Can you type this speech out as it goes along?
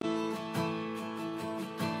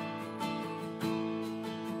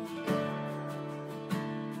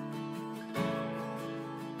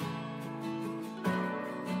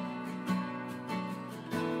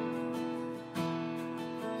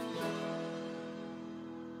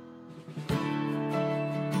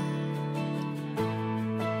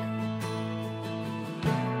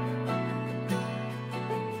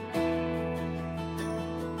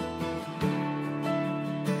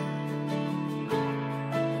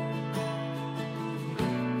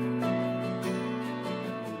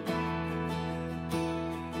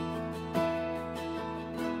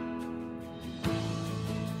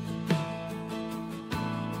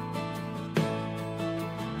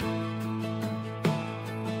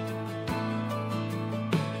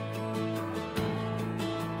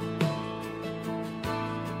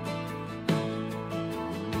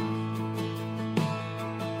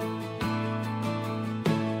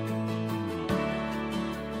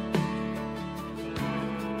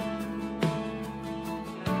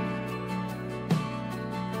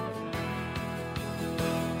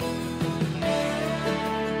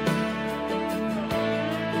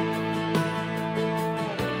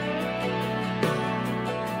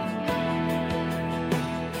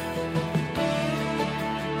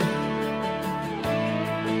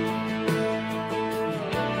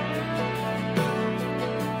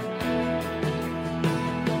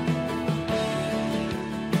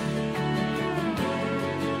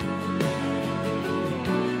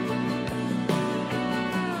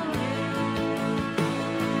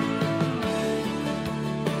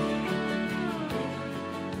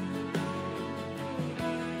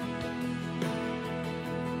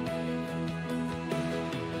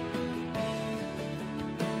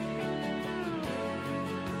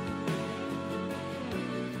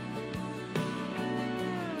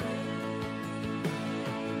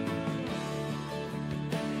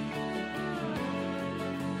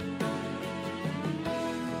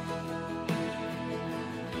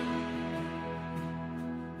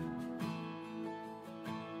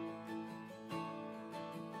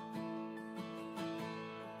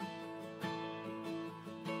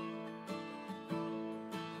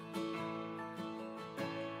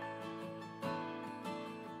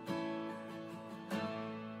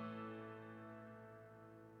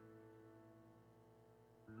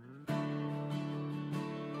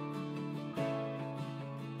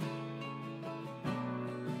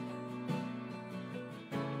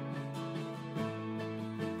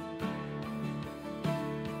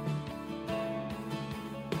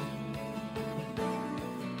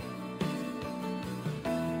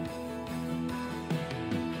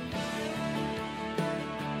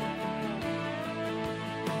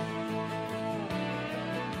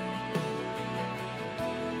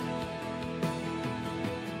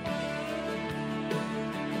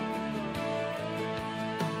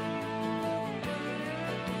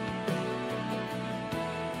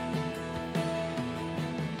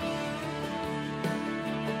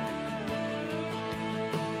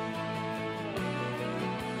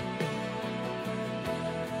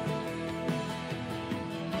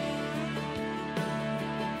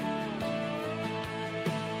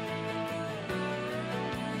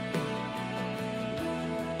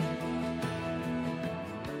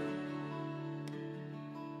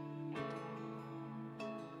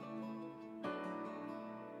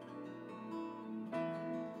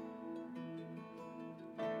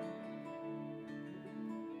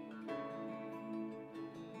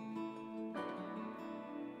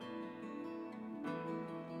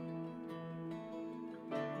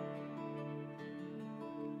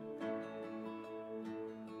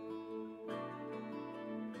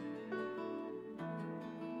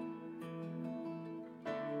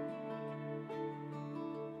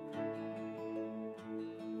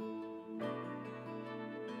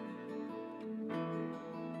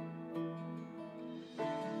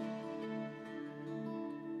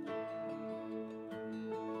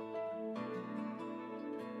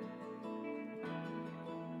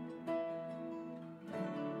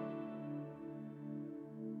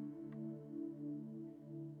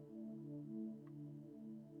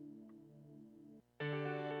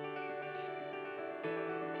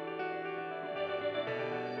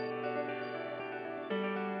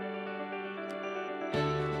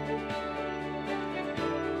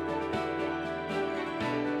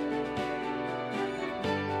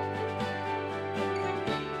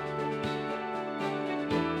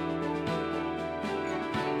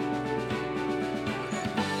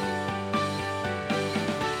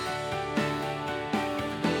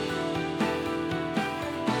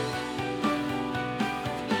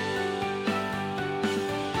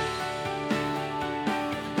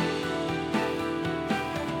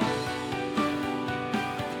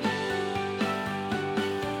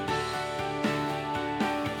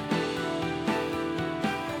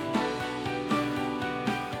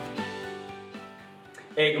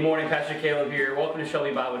Hey, good morning. Pastor Caleb here. Welcome to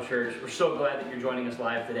Shelby Bible Church. We're so glad that you're joining us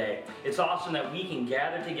live today. It's awesome that we can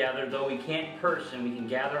gather together, though we can't in person, we can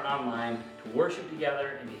gather online to worship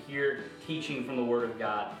together and to hear teaching from the Word of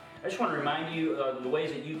God. I just want to remind you of the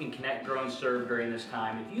ways that you can connect, grow, and serve during this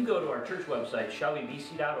time. If you go to our church website,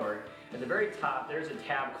 shelbybc.org, at the very top there's a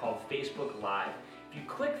tab called Facebook Live. If you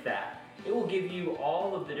click that, it will give you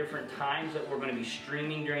all of the different times that we're going to be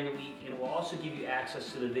streaming during the week, and it will also give you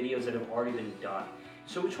access to the videos that have already been done.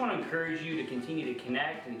 So we just want to encourage you to continue to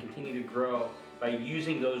connect and continue to grow by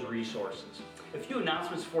using those resources. A few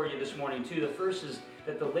announcements for you this morning too. The first is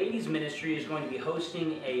that the Ladies Ministry is going to be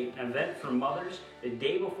hosting an event for mothers the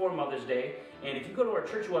day before Mother's Day. And if you go to our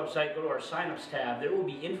church website, go to our sign-ups tab, there will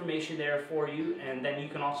be information there for you, and then you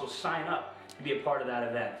can also sign up to be a part of that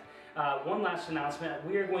event. One last announcement,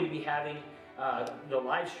 we are going to be having the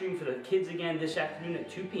live stream for the kids again this afternoon at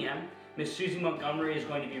 2 p.m. Miss Susie Montgomery is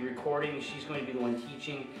going to be recording. She's going to be the one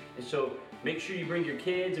teaching. And so make sure you bring your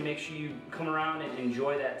kids and make sure you come around and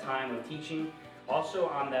enjoy that time of teaching. Also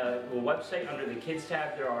on the website under the Kids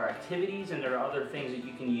tab, there are activities and there are other things that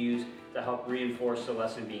you can use to help reinforce the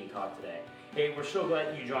lesson being taught today. Hey, we're so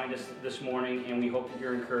glad you joined us this morning, and we hope that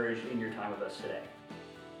you're encouraged in your time with us today.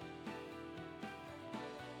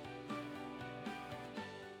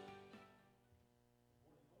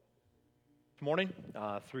 Morning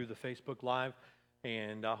through the Facebook Live,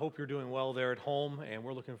 and I hope you're doing well there at home, and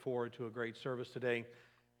we're looking forward to a great service today,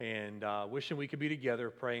 and wishing we could be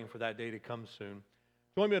together, praying for that day to come soon.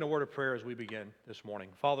 Join me in a word of prayer as we begin this morning.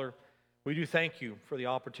 Father, we do thank you for the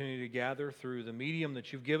opportunity to gather through the medium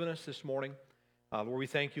that you've given us this morning. Lord, we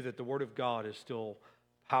thank you that the Word of God is still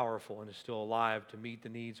powerful and is still alive to meet the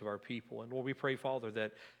needs of our people. And Lord, we pray, Father,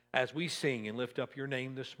 that as we sing and lift up your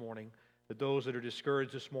name this morning, that those that are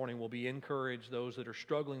discouraged this morning will be encouraged. Those that are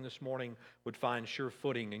struggling this morning would find sure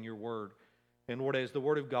footing in your word. And Lord, as the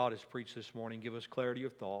word of God is preached this morning, give us clarity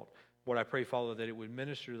of thought. Lord, I pray, Father, that it would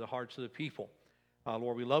minister to the hearts of the people.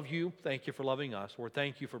 Lord, we love you. Thank you for loving us. Lord,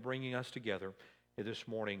 thank you for bringing us together this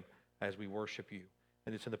morning as we worship you.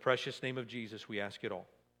 And it's in the precious name of Jesus we ask it all.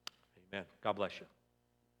 Amen. God bless you.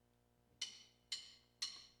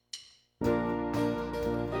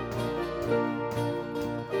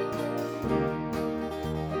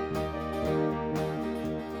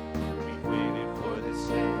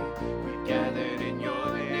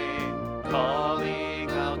 Calling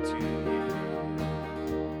out to you,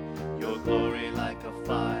 your glory like a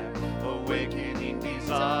fire, awakening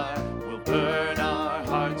desire, will burn our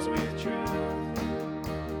hearts with truth.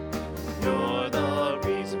 You're the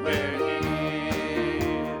reason we're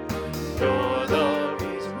here, you're the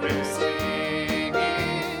reason we're singing.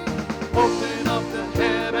 Open up the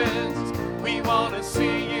heavens, we want to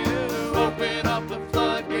see you. Open up the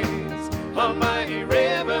floodgates, a mighty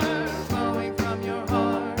river flowing from your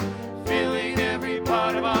heart, filling every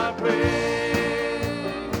part of our praise.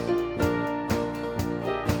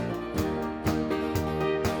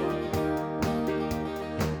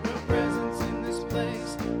 Your presence in this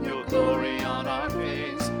place, your glory on our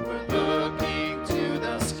face. We're looking to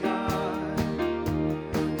the sky,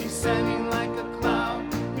 descending like a cloud.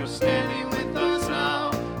 You're standing with us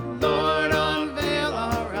now. Lord, unveil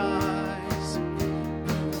our eyes.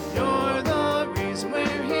 You're the reason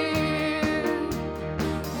we're here.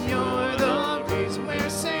 You're the reason we're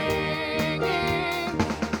singing.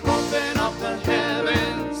 Open up the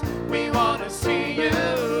heavens, we want to see you.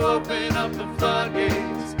 Open up the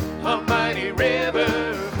floodgates, a mighty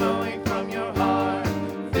river flowing from your heart,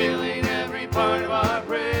 filling every part of our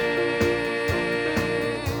praise.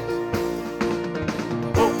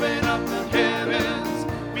 Open up the heavens,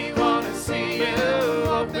 we want to see you.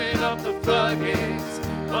 Open up the floodgates,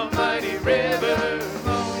 a mighty river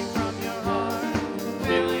flowing from your heart,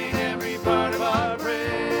 filling every part of our praise.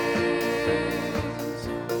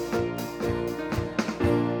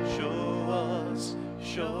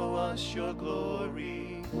 Show us your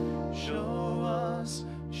glory. Show us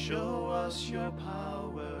your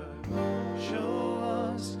power. Show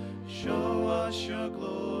us your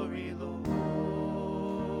glory, Lord.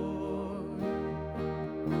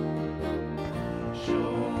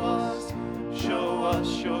 Show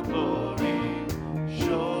us your glory.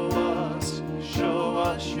 Show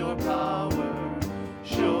us your power.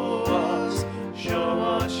 Show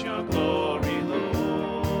us your glory,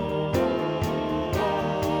 Lord.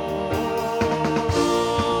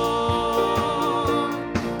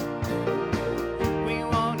 We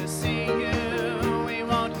want to see you. We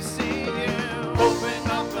want to see you. Open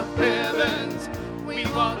up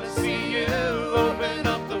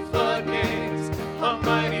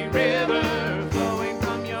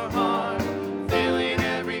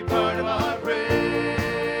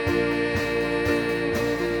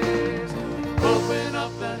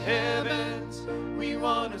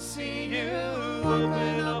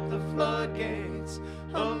open up the floodgates,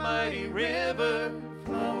 a mighty river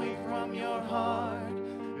flowing from your heart,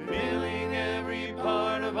 filling every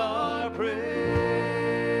part of our praise.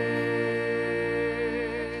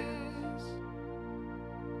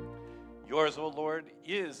 Yours, O Lord,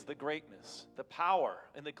 is the greatness, the power,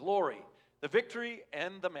 and the glory, the victory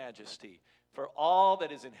and the majesty. For all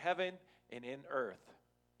that is in heaven and in earth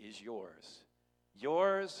is yours.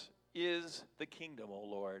 Yours is the kingdom, O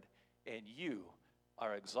Lord, and you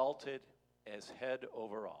are exalted as head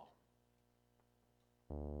over all.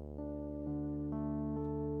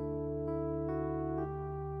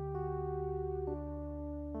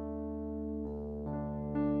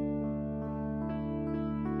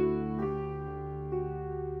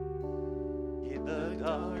 In the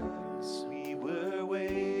darkness we were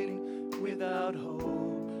waiting, without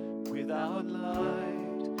hope, without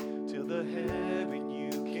light, till the heaven you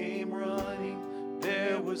came running.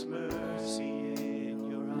 There was mercy in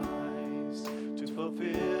your eyes, to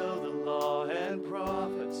fulfill the law and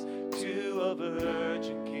prophets. To a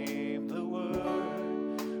virgin came the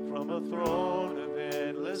word, from a throne of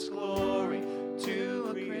endless glory to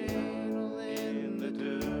a cradle in the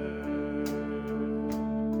dirt.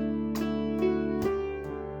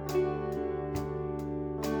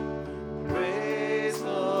 Praise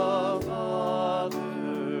the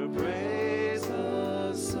Father, praise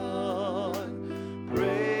the Son,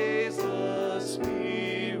 praise the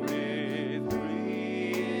Spirit,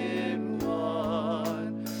 three in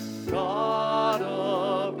one. God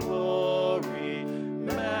of glory,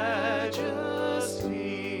 majesty,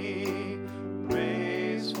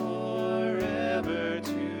 praise forever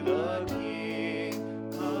to the King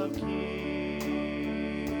of Kings.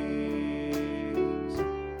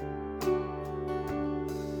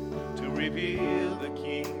 To reveal the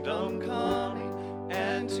kingdom coming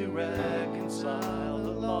and to reconcile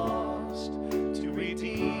the lost, to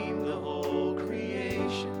redeem the whole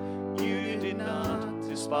creation. You did not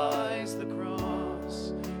despise the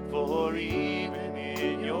cross, for even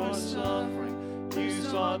in your suffering you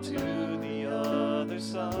saw to the other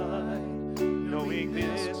side, knowing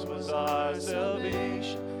this was our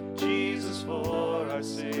salvation. Jesus, for our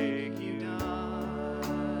sake you died.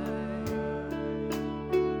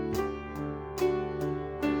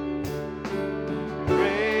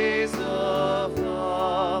 Praise the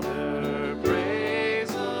Father, praise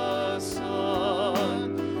the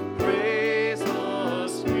Son, praise the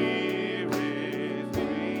Spirit,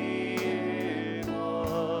 three in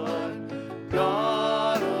one.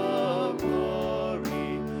 God of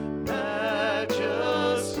glory, majesty,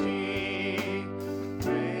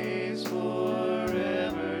 praise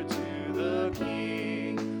forever to the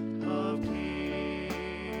King of Kings.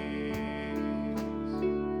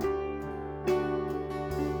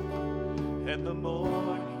 And the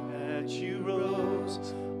morning that you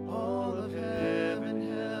rose, all of heaven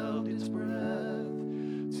held its breath,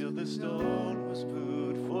 till the stone was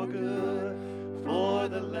moved for good, for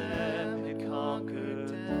the Lamb had conquered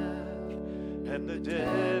death. And the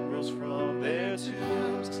dead rose from their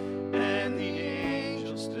tombs, and the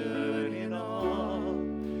angels stood in awe,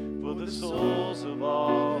 for the souls of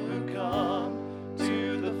all who come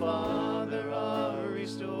to the Father are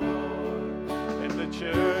restored. And the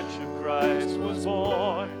church of Christ was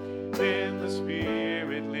born, then the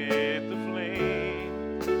Spirit lit the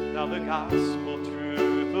flame. Now the gospel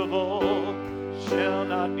truth of old shall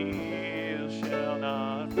not kneel, shall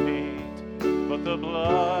not faint, but the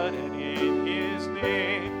blood and in his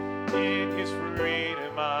name, in his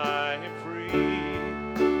freedom I am free.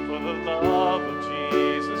 For the love of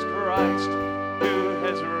Jesus Christ, who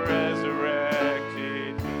has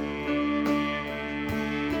resurrected me.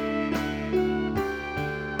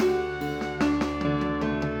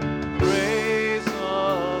 Praise the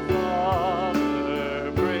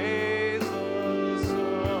Father, praise the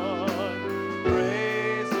Son,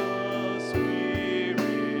 praise the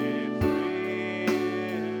Spirit, three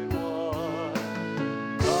in one.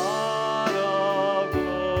 God of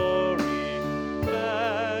glory,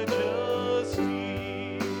 majesty,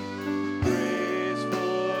 praise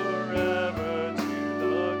forever to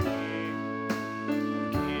the King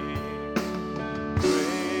of Kings.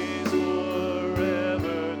 Praise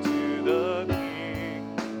forever to the King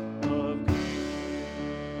of Kings.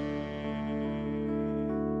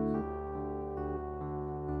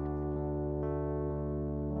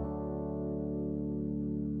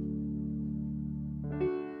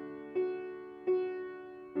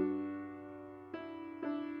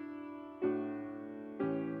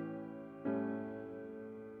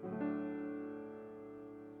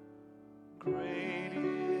 Great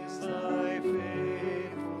is thy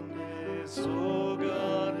faithfulness, O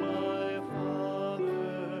God my Father.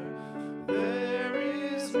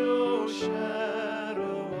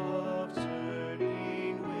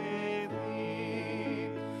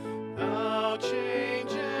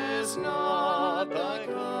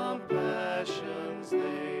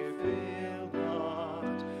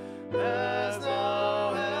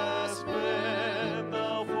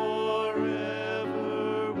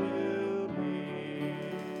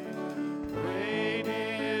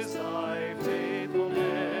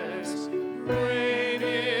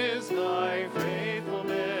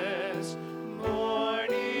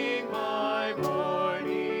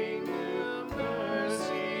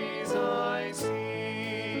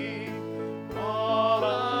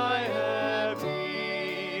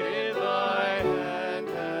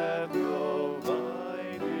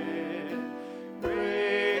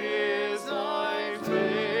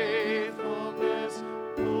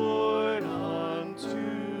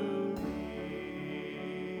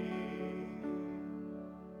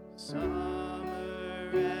 Summer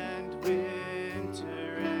and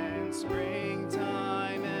winter and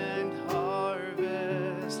springtime and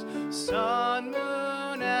harvest, sun,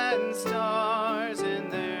 moon, and stars in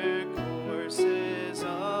their courses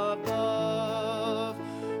above,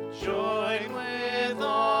 join with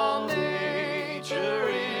all nature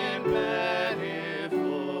in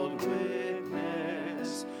manifold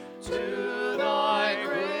witness to thy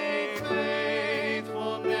great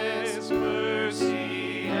faithfulness,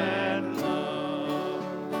 mercy, and love.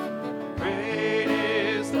 Great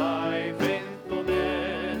is thy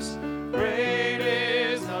faithfulness, great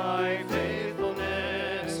is thy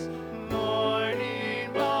faithfulness.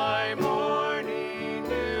 Morning by morning,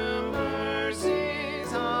 new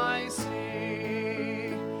mercies I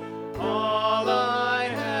see. All I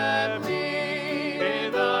have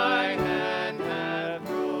needed, thy hand hath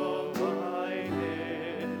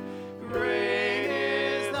provided. Great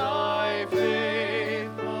is thy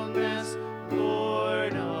faithfulness,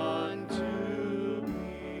 Lord, unto me.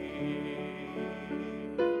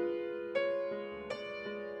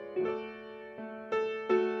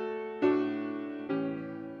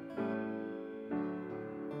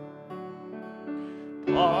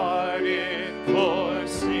 Pardon for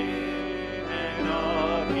sin and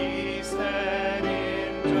of peace that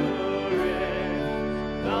endureth,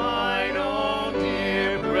 thine own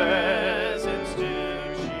dear presence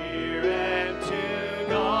to cheer and to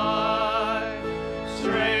guide,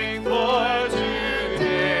 strength for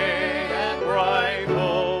today and bright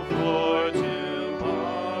hope for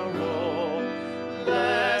tomorrow,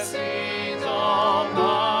 blessings all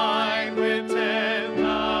mine with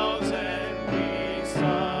 10,000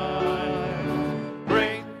 beside.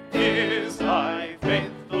 Great is thy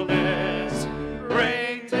faithfulness,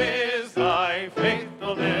 great is thy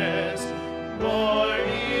faithfulness.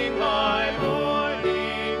 Morning by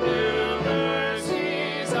morning, new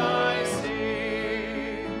mercies I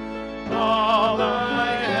see. All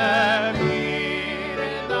I have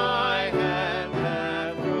needed, thy hand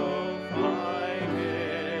hath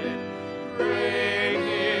provided. Great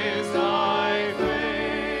is thy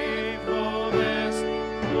faithfulness,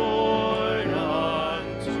 Lord,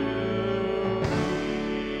 unto me.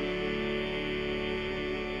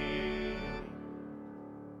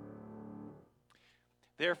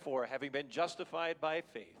 Therefore, having been justified by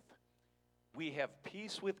faith, we have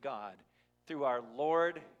peace with God through our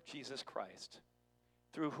Lord Jesus Christ,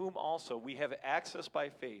 through whom also we have access by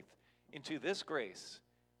faith into this grace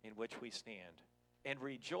in which we stand, and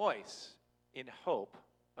rejoice in hope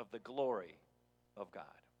of the glory of God.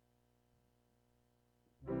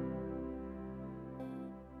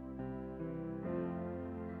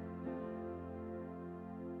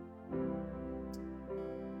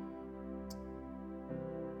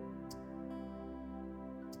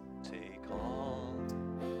 Take all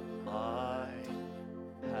I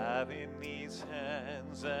have in these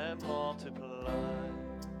hands and multiply,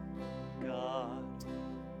 God,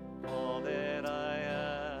 all that I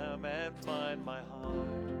am, and find my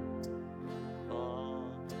heart on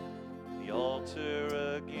the altar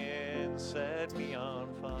again. Set me on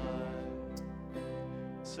fire,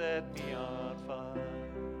 set me on fire.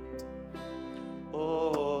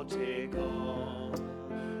 Oh, take all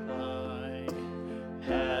I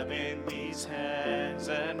have in these hands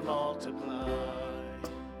and multiply,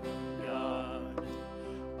 God,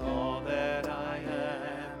 all that I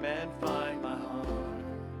am, and find my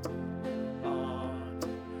heart on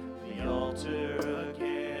the altar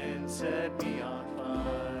again. Set me on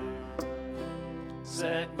fire,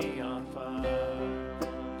 set me on fire.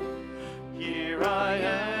 Here I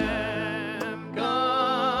am,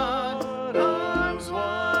 God, arms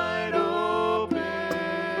wide open,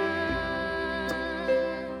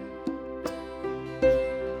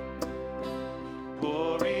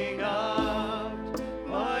 pouring out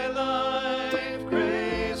my life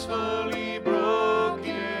gracefully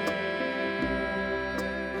broken.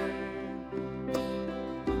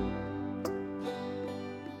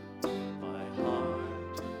 My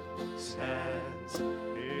heart stands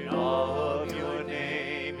in awe of your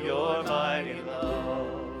name, your mighty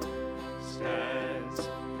love stands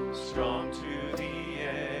strong to the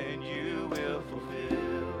end. You will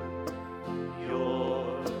fulfill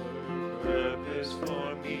your purpose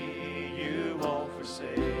for me. You won't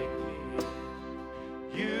forsake me.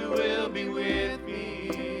 You will be with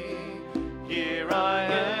me. Here I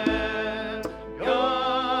am,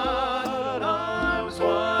 God, arms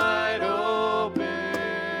wide open,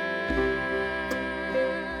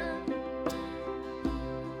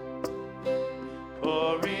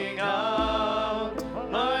 pouring out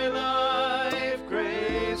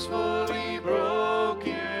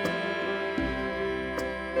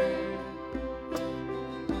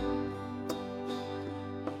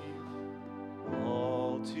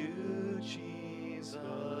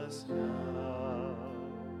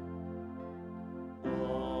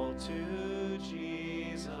to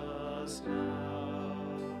Jesus now,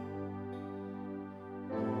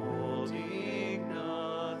 holding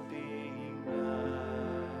nothing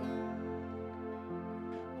back,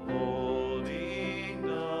 holding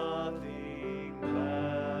nothing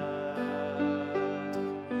back,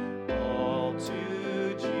 all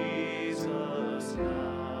to Jesus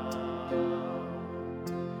now,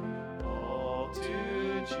 all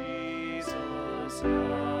to Jesus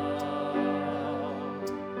now.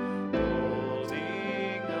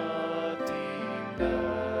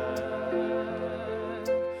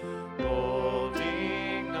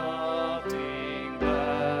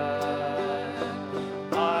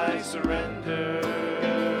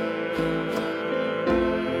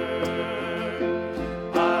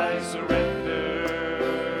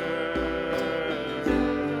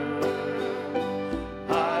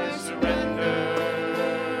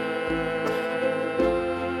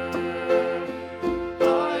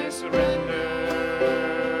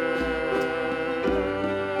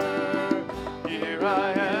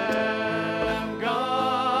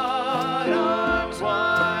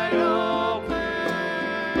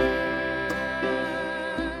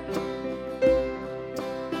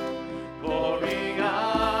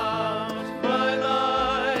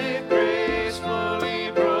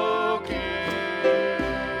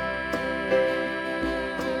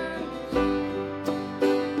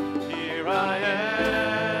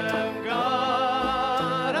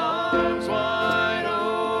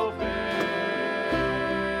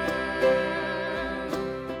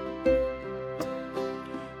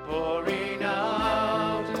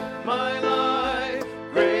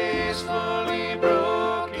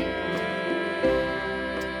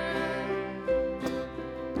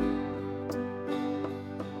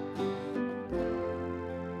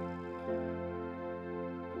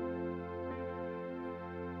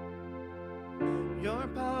 Your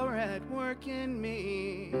power at work in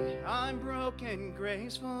me. I'm broken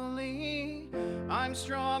gracefully. I'm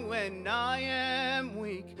strong when I am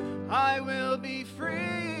weak. I will be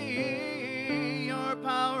free. Your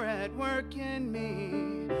power at work in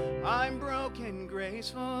me. I'm broken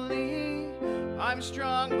gracefully. I'm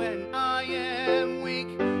strong when I am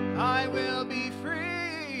weak. I will be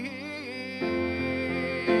free.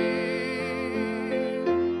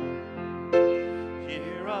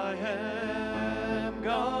 Here I am,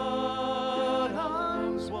 God,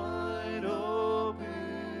 arms wide open,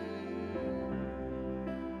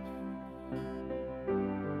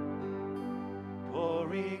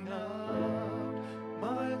 pouring out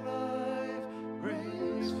my life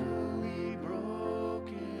gracefully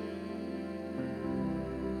broken.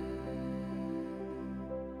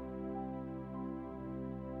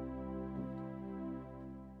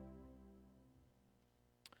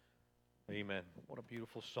 Amen. What a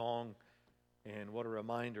beautiful song, and what a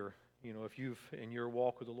reminder. You know, if you've, in your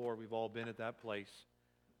walk with the Lord, we've all been at that place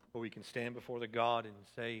where we can stand before the God and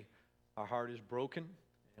say, our heart is broken,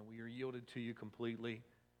 and we are yielded to you completely,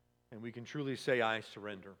 and we can truly say, I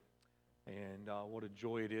surrender. And what a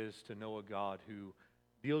joy it is to know a God who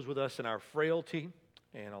deals with us in our frailty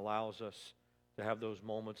and allows us to have those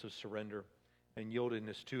moments of surrender and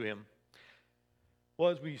yieldedness to Him. Well,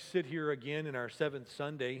 as we sit here again in our seventh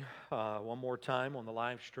Sunday, one more time on the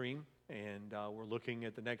live stream, and we're looking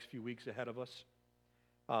at the next few weeks ahead of us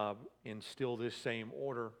in still this same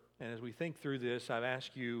order. And as we think through this, I've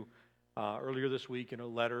asked you earlier this week in a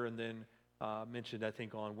letter, and then mentioned, I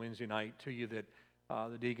think, on Wednesday night to you that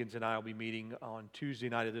the deacons and I will be meeting on Tuesday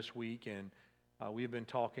night of this week, and we've been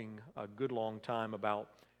talking a good long time about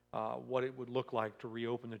what it would look like to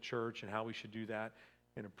reopen the church and how we should do that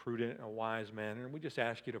in a prudent and a wise manner. And we just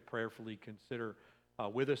ask you to prayerfully consider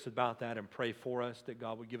with us about that and pray for us that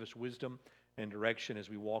God would give us wisdom and direction as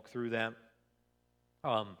we walk through that.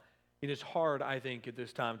 It is hard, I think, at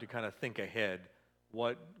this time to kind of think ahead.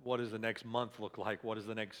 What does the next month look like? What does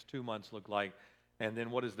the next 2 months look like? And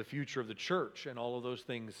then what is the future of the church? And all of those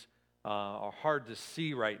things are hard to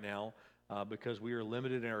see right now because we are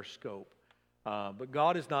limited in our scope. But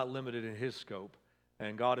God is not limited in His scope.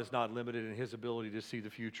 And God is not limited in His ability to see the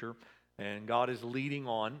future. And God is leading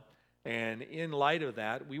on. And in light of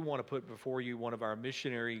that, we want to put before you one of our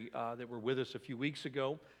missionary that were with us a few weeks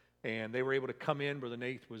ago. And they were able to come in. Brother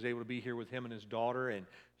Nate was able to be here with him and his daughter and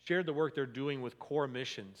shared the work they're doing with Core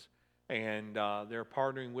Missions. And they're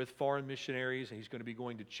partnering with foreign missionaries. And he's going to be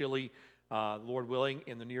going to Chile, Lord willing,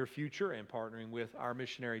 in the near future, and partnering with our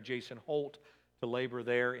missionary Jason Holt to labor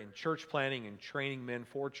there in church planting and training men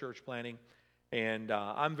for church planting. And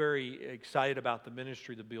I'm very excited about the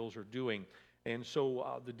ministry the Bills are doing. And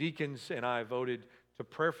so the deacons and I voted to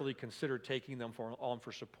prayerfully consider taking them on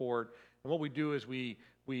for support. And what we do is we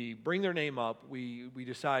bring their name up, we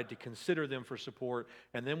decide to consider them for support,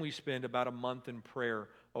 and then we spend about a month in prayer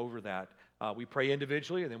over that. We pray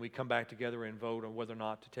individually, and then we come back together and vote on whether or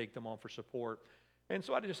not to take them on for support. And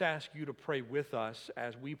so I just ask you to pray with us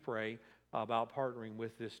as we pray about partnering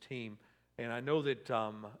with this team. And I know that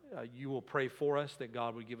you will pray for us, that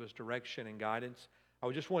God would give us direction and guidance. I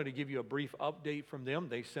just wanted to give you a brief update from them.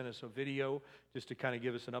 They sent us a video just to kind of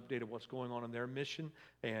give us an update of what's going on in their mission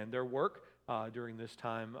and their work during this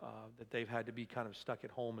time that they've had to be kind of stuck at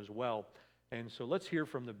home as well. And so let's hear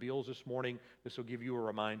from the Beals this morning. This will give you a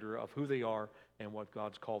reminder of who they are and what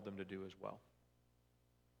God's called them to do as well.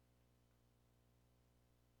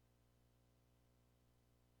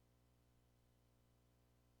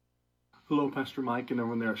 Hello, Pastor Mike and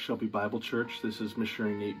everyone there at Shelby Bible Church. This is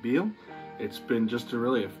Missionary Nate Beal. It's been just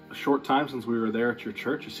a short time since we were there at your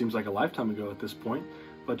church. It seems like a lifetime ago at this point.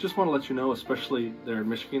 But just want to let you know, especially there in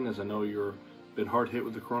Michigan, as I know you've been hard hit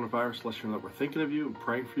with the coronavirus, let you know that we're thinking of you and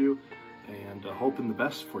praying for you and hoping the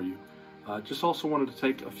best for you. Just also wanted to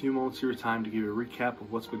take a few moments of your time to give you a recap of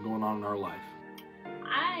what's been going on in our life.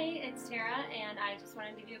 Hi, it's Tara, and I just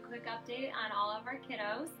want to give you a quick update on all of our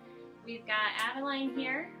kiddos. We've got Adeline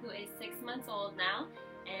here, who is 6 months old now,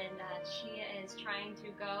 and she is trying to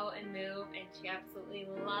go and move, and she absolutely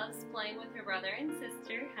loves playing with her brother and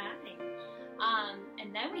sister. Hi.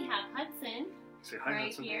 And then we have Hudson. Say hi, right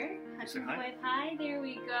Hudson. here. Hudson, hi. wave hi. There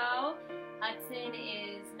we go. Hudson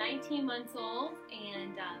is 19 months old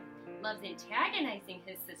and loves antagonizing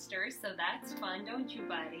his sisters, so that's fun, don't you,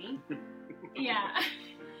 buddy? Yeah.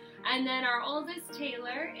 And then our oldest,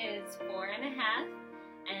 Taylor, is 4.5.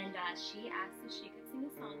 And she asked if she could sing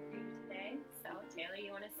a song for you today. So, Taylor,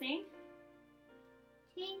 you want to sing?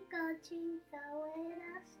 Twinkle, twinkle,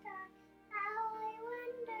 little star, how I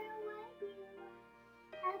wonder what you are.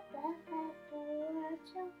 Up above the world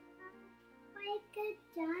so high, like a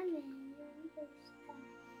diamond in the sky.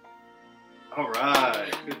 All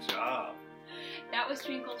right, good job. That was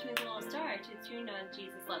Twinkle, Twinkle, Little Star to tune on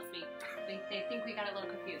Jesus Loves Me. They think we got a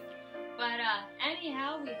little confused. But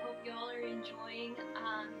anyhow, we hope you all are enjoying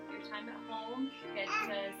your time at home. Get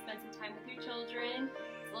to spend some time with your children.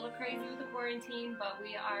 It's a little crazy with the quarantine, but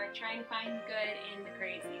we are trying to find good in the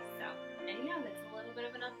crazy. So anyhow, that's a little bit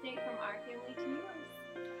of an update from our family to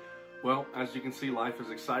yours. Well, as you can see, life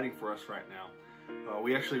is exciting for us right now.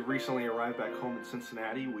 We actually recently arrived back home in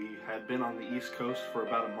Cincinnati. We had been on the East Coast for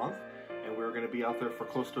about a month, and we were going to be out there for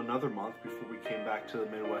close to another month before we came back to the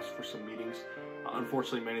Midwest for some meetings.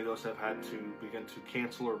 Unfortunately, many of those have had to begin to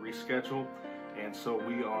cancel or reschedule, and so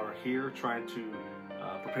we are here trying to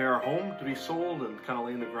prepare our home to be sold and kind of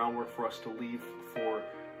laying the groundwork for us to leave for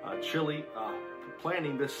Chile,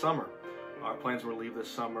 planning this summer. Our plans were to leave this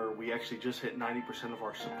summer. We actually just hit 90% of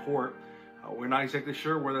our support. We're not exactly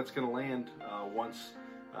sure where that's going to land once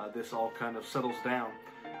this all kind of settles down,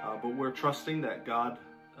 but we're trusting that God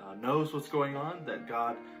knows what's going on, that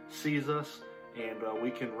God sees us, and we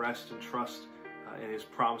can rest and trust in His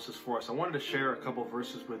promises for us. I wanted to share a couple of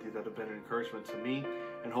verses with you that have been an encouragement to me,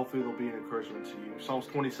 and hopefully they'll be an encouragement to you. Psalms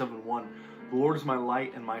 27:1, the Lord is my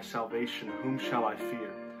light and my salvation, whom shall I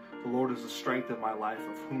fear? The Lord is the strength of my life,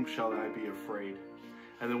 of whom shall I be afraid?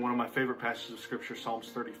 And then one of my favorite passages of Scripture, Psalms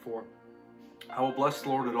 34, I will bless the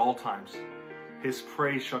Lord at all times. His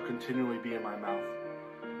praise shall continually be in my mouth.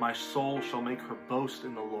 My soul shall make her boast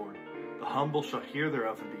in the Lord. The humble shall hear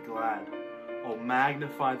thereof and be glad. O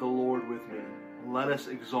magnify the Lord with me. Let us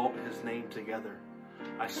exalt His name together.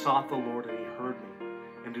 I sought the Lord and He heard me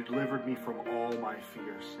and delivered me from all my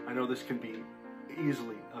fears. I know this can be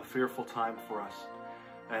easily a fearful time for us.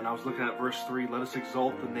 And I was looking at verse 3, let us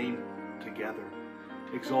exalt the name together.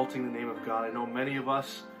 Exalting the name of God. I know many of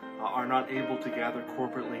us are not able to gather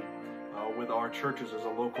corporately with our churches as a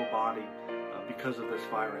local body because of this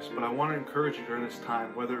virus. But I want to encourage you during this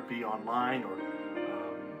time, whether it be online or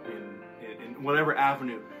in whatever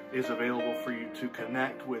avenue is available for you to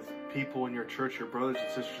connect with people in your church, your brothers and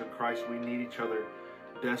sisters in Christ. We need each other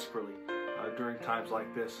desperately during times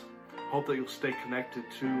like this. Hope that you'll stay connected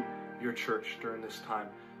to your church during this time.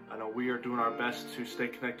 I know we are doing our best to stay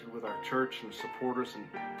connected with our church and support us, and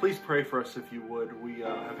please pray for us if you would. We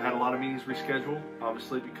have had a lot of meetings rescheduled,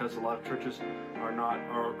 obviously, because a lot of churches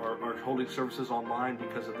are holding services online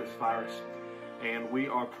because of this virus. And we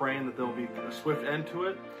are praying that there will be a swift end to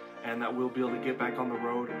it, and that we'll be able to get back on the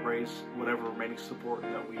road and raise whatever remaining support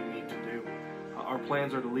that we need to do. Our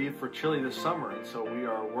plans are to leave for Chile this summer, and so we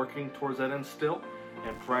are working towards that end still,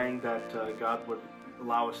 and praying that God would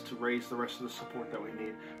allow us to raise the rest of the support that we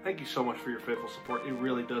need. Thank you so much for your faithful support. It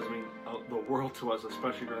really does mean the world to us,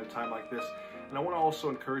 especially during a time like this. And I want to also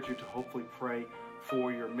encourage you to hopefully pray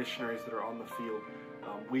for your missionaries that are on the field.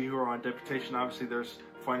 We who are on deputation, obviously there's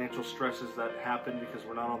financial stresses that happen because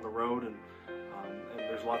we're not on the road, and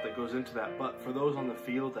there's a lot that goes into that. But for those on the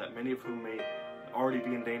field, that many of whom may already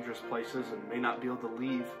be in dangerous places and may not be able to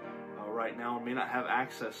leave right now, and may not have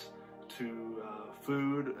access to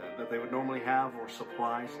food that they would normally have or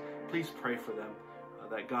supplies, please pray for them,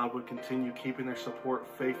 that God would continue keeping their support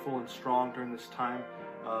faithful and strong during this time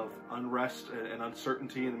of unrest and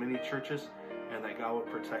uncertainty in many churches, and that God would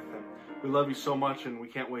protect them. We love you so much, and we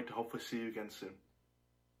can't wait to hopefully see you again soon.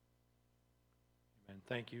 Amen.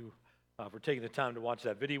 Thank you for taking the time to watch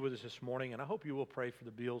that video with us this morning, and I hope you will pray for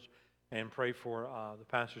the Beals and pray for the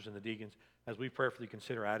pastors and the deacons as we prayerfully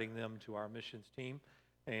consider adding them to our missions team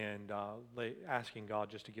and asking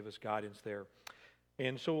God just to give us guidance there.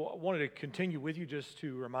 And so I wanted to continue with you just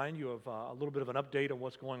to remind you of a little bit of an update on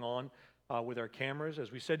what's going on with our cameras. As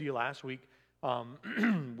we said to you last week,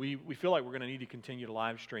 we feel like we're going to need to continue to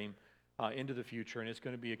live stream into the future, and it's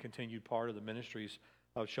going to be a continued part of the ministries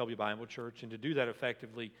of Shelby Bible Church. And to do that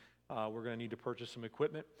effectively, we're going to need to purchase some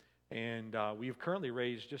equipment. And we have currently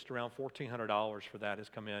raised just around $1,400 for that has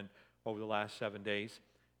come in over the last 7 days.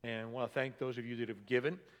 And I want to thank those of you that have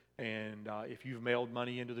given. And if you've mailed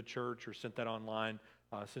money into the church or sent that online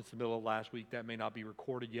since the middle of last week, that may not be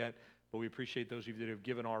recorded yet. But we appreciate those of you that have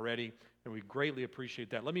given already, and we greatly appreciate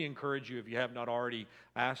that. Let me encourage you, if you have not already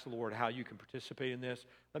asked the Lord how you can participate in this,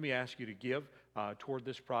 let me ask you to give toward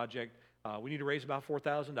this project. We need to raise about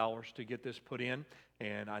 $4,000 to get this put in,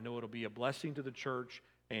 and I know it'll be a blessing to the church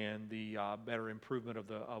and the better improvement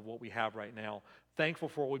of what we have right now. Thankful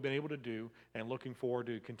for what we've been able to do, and looking forward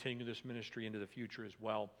to continuing this ministry into the future as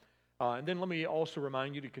well. And then let me also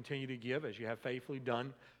remind you to continue to give as you have faithfully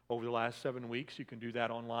done over the last 7 weeks. You can do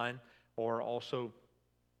that online, or also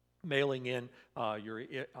mailing in your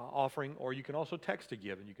offering, or you can also text to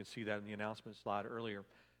give, and you can see that in the announcement slide earlier.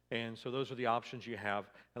 And so those are the options you have,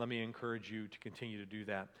 and let me encourage you to continue to do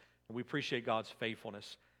that. And we appreciate God's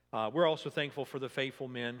faithfulness. We're also thankful for the faithful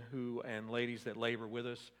men and ladies that labor with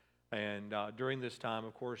us. And during this time,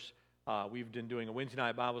 of course, we've been doing a Wednesday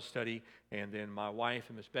night Bible study, and then my wife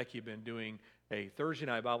and Miss Becky have been doing a Thursday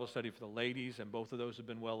night Bible study for the ladies, and both of those have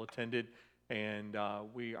been well attended. And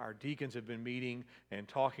our deacons have been meeting and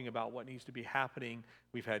talking about what needs to be happening.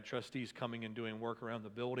 We've had trustees coming and doing work around the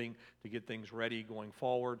building to get things ready going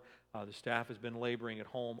forward. The staff has been laboring at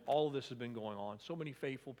home. All of this has been going on. So many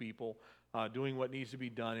faithful people doing what needs to be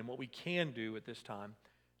done and what we can do at this time.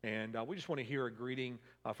 And we just want to hear a greeting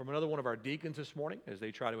from another one of our deacons this morning as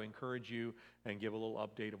they try to encourage you and give a little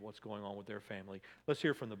update of what's going on with their family. Let's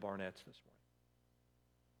hear from the Barnetts this morning.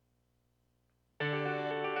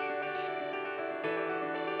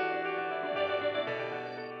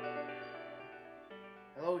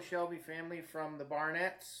 Hello, Shelby family from the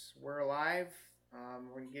Barnetts. We're alive.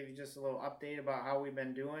 We're going to give you just a little update about how we've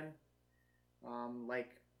been doing.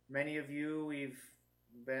 Like many of you, we've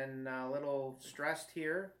been a little stressed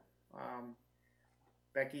here.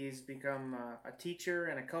 Becky's become a teacher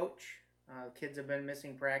and a coach. Kids have been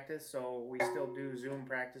missing practice, so we still do Zoom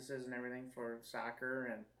practices and everything for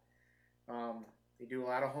soccer. And they do a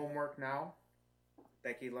lot of homework now.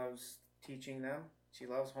 Becky loves teaching them. She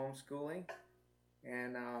loves homeschooling.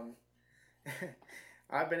 And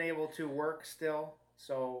I've been able to work still,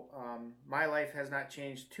 so my life has not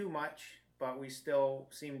changed too much, but we still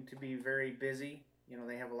seem to be very busy. You know,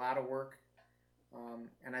 they have a lot of work,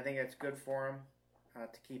 and I think it's good for them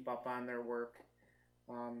to keep up on their work.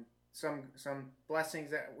 Some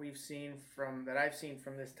blessings that I've seen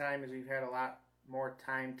from this time is we've had a lot more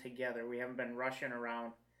time together. We haven't been rushing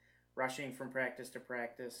from practice to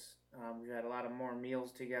practice. We've had a lot of more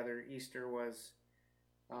meals together. Easter was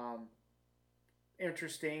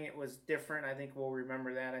interesting. It was different. I think we'll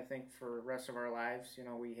remember that, I think, for the rest of our lives. You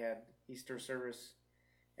know, we had Easter service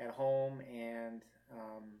at home and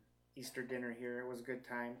Easter dinner here. It was a good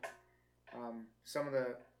time. Some of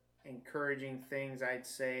the encouraging things I'd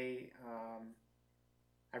say,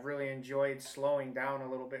 I've really enjoyed slowing down a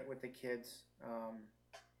little bit with the kids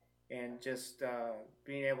and just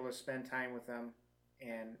being able to spend time with them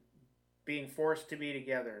and being forced to be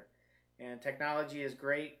together. And technology is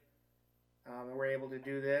great. We're able to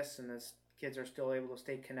do this, and the kids are still able to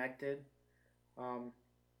stay connected. And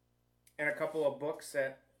a couple of books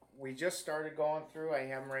that we just started going through. I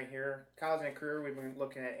have them right here. College and Career, we've been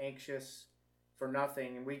looking at Anxious for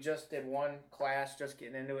Nothing. And we just did one class, just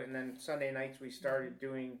getting into it. And then Sunday nights we started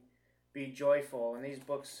doing Be Joyful. And these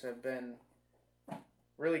books have been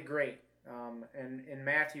really great. And in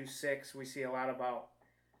Matthew 6, we see a lot about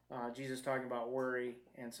Jesus talking about worry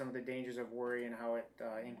and some of the dangers of worry and how it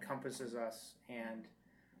encompasses us. And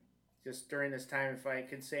just during this time, if I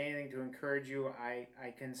could say anything to encourage you, I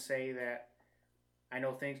can say that I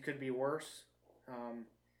know things could be worse.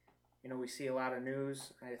 We see a lot of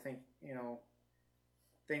news. I think,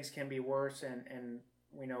 things can be worse, and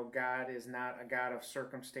we know God is not a God of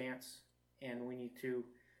circumstance, and we need to,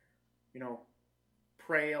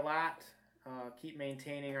 pray a lot, keep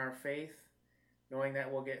maintaining our faith, knowing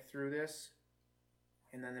that we'll get through this.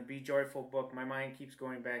 And then the Be Joyful book, my mind keeps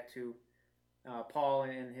going back to Paul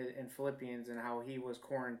in Philippians and how he was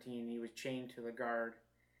quarantined, he was chained to the guard,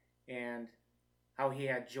 and how he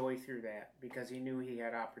had joy through that because he knew he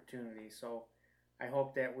had opportunity. So I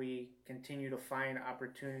hope that we continue to find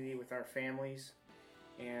opportunity with our families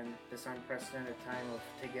and this unprecedented time of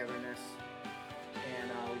togetherness.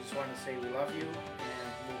 And we just want to say we love you,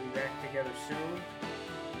 and we'll be back together soon.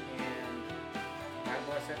 And God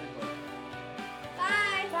bless everybody.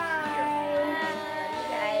 Bye. Bye.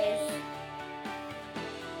 Guys.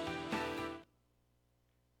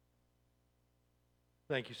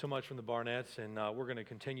 Thank you so much from the Barnetts, and we're going to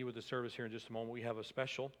continue with the service here in just a moment. We have a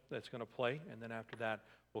special that's going to play, and then after that,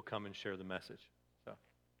 we'll come and share the message. So,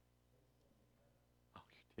 oh,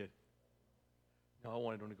 you did? No, I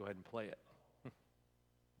wanted him to go ahead and play it.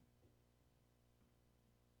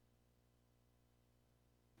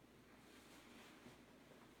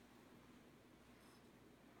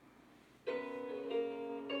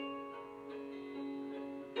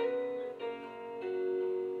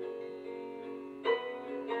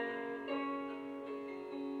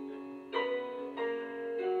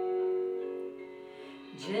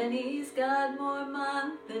 Jenny's got more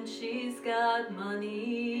month than she's got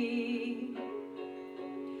money.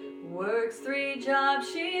 Works 3 jobs,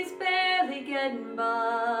 she's barely getting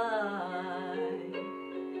by.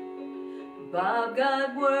 Bob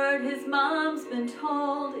got word his mom's been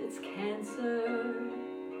told it's cancer.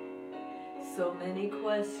 So many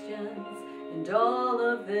questions, and all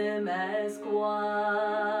of them ask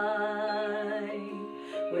why.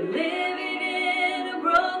 We're living in a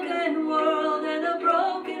broken world, and a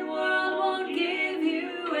broken world won't give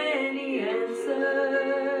you any answers.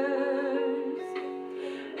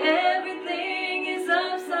 Everything is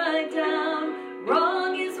upside down.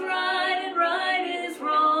 Wrong is right and right is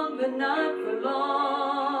wrong, but not for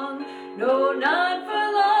long. No, not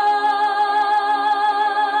for long.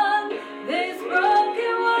 This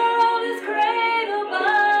broken world is cradled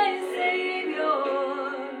by a Savior,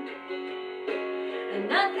 and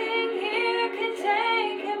nothing here can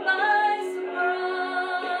take him by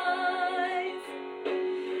surprise.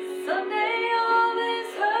 Someday all this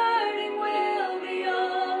hurting will be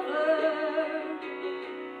over,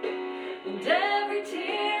 and every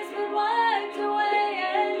tear's been wiped away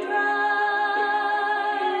and dry.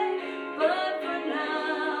 But for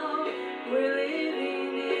now, we're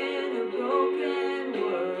living in a broken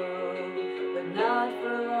world, but not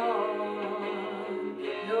for long.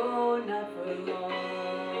 No, not for long.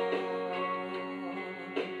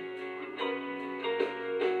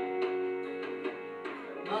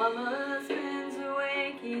 Mama spends her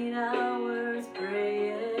waking hours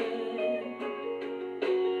praying.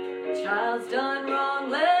 The child's done wrong,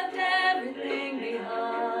 left everything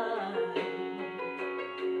behind.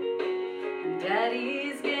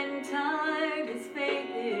 Daddy's getting tired, his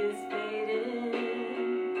faith is fading.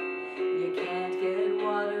 You can't get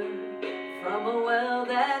water from a well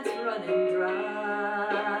that's running dry.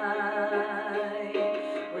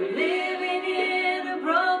 We're living in a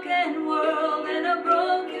broken world, and a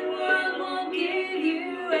broken world won't give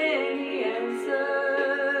you any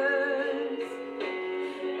answers.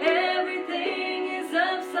 Everything is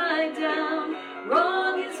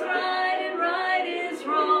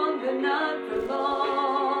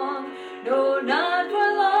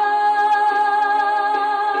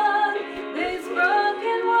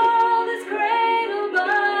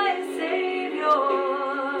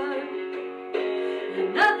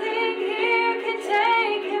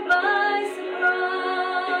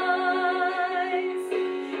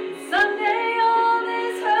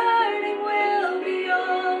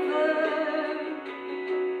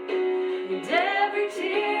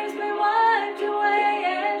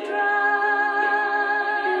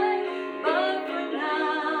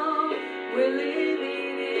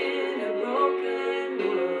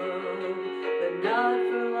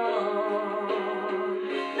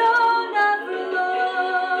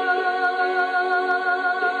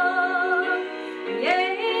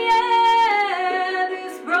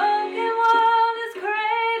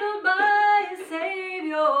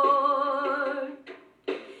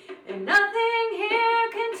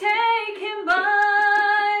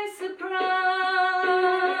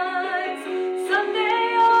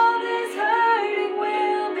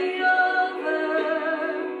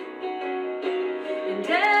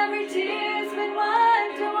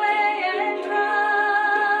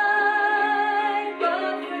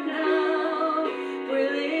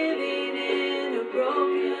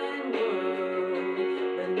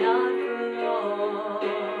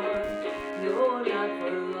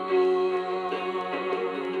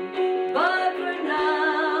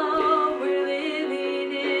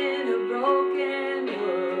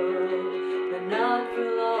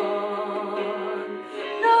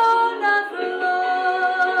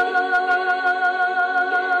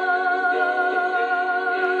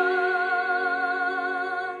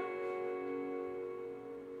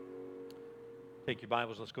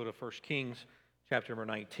Bibles, let's go to 1 Kings chapter number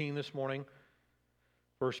 19 this morning.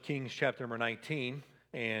 1 Kings chapter number 19,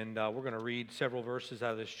 and we're going to read several verses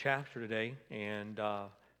out of this chapter today. And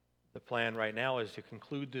the plan right now is to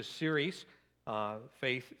conclude this series,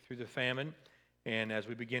 Faith Through the Famine. And as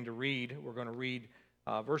we begin to read, we're going to read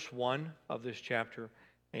verse 1 of this chapter,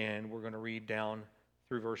 and we're going to read down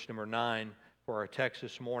through verse number 9 for our text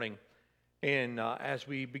this morning. And as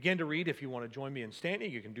we begin to read, if you want to join me in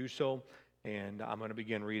standing, you can do so. And I'm going to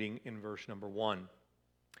begin reading in verse number 1.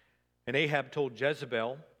 And Ahab told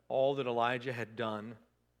Jezebel all that Elijah had done,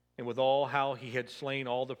 and with all how he had slain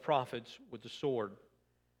all the prophets with the sword.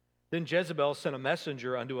 Then Jezebel sent a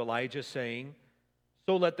messenger unto Elijah, saying,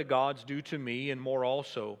 So let the gods do to me, and more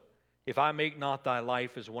also, if I make not thy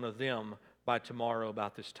life as one of them by tomorrow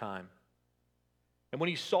about this time. And when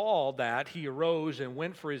he saw that, he arose and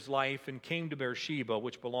went for his life, and came to Beersheba,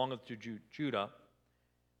 which belongeth to Judah,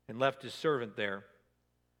 and left his servant there.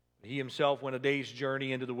 He himself went a day's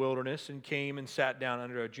journey into the wilderness, and came and sat down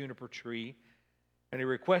under a juniper tree. And he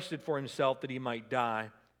requested for himself that he might die,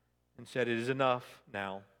 and said, It is enough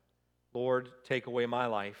now. Lord, take away my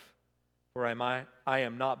life, for I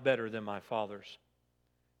am not better than my fathers.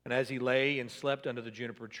 And as he lay and slept under the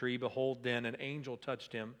juniper tree, behold, then an angel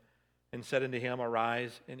touched him, and said unto him,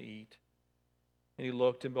 Arise and eat. And he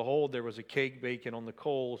looked, and behold, there was a cake baking on the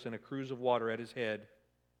coals, and a cruse of water at his head.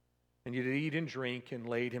 And he did eat and drink, and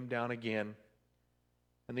laid him down again.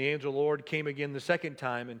 And the angel of the Lord came again the second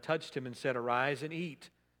time, and touched him, and said, Arise and eat,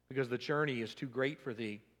 because the journey is too great for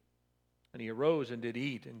thee. And he arose and did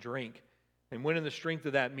eat and drink, and went in the strength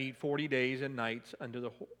of that meat 40 days and nights unto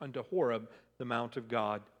Horeb, the mount of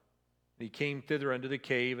God. And he came thither unto the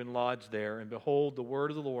cave, and lodged there. And behold, the word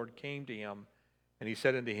of the Lord came to him, and he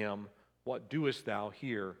said unto him, What doest thou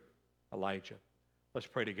here, Elijah? Let's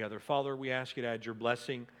pray together. Father, we ask you to add your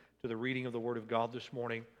blessing to the reading of the Word of God this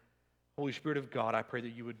morning. Holy Spirit of God, I pray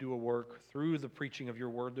that you would do a work through the preaching of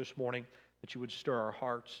your Word this morning, that you would stir our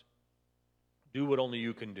hearts. Do what only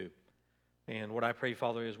you can do. And what I pray,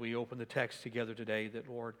 Father, as we open the text together today, that,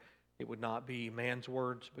 Lord, it would not be man's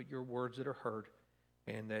words, but your words that are heard,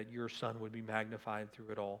 and that your Son would be magnified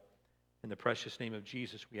through it all. In the precious name of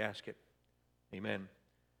Jesus, we ask it. Amen.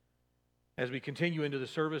 As we continue into the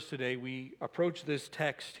service today, we approach this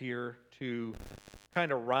text here to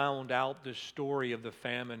kind of round out the story of the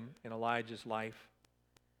famine in Elijah's life.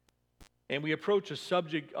 And we approach a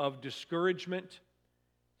subject of discouragement.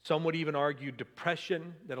 Some would even argue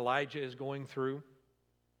depression that Elijah is going through.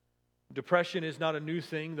 Depression is not a new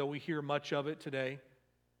thing, though we hear much of it today.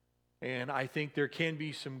 And I think there can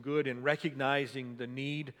be some good in recognizing the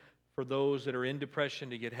need for those that are in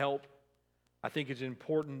depression to get help. I think it's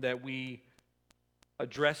important that we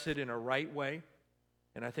address it in a right way.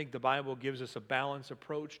 And I think the Bible gives us a balanced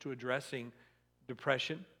approach to addressing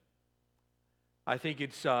depression. I think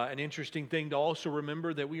it's an interesting thing to also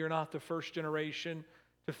remember that we are not the first generation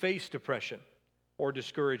to face depression or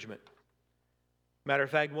discouragement. Matter of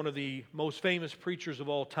fact, one of the most famous preachers of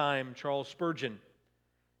all time, Charles Spurgeon,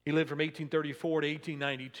 he lived from 1834 to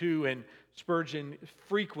 1892, and Spurgeon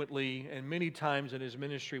frequently and many times in his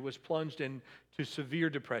ministry was plunged into severe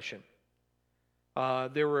depression.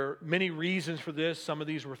 There were many reasons for this. Some of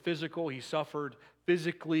these were physical. He suffered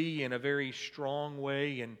physically in a very strong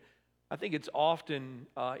way. And I think it's often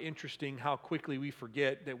interesting how quickly we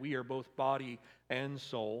forget that we are both body and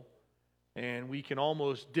soul. And we can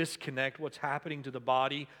almost disconnect what's happening to the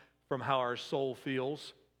body from how our soul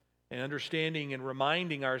feels. And understanding and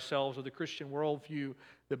reminding ourselves of the Christian worldview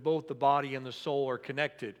that both the body and the soul are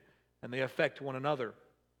connected and they affect one another.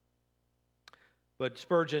 But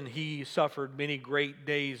Spurgeon, he suffered many great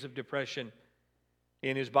days of depression.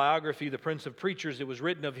 In his biography, The Prince of Preachers, it was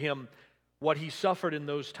written of him, what he suffered in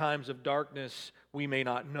those times of darkness we may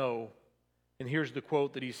not know. And here's the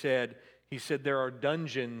quote that he said. He said, there are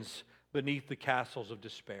dungeons beneath the castles of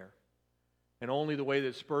despair. And only the way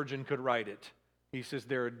that Spurgeon could write it. He says,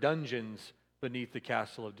 there are dungeons beneath the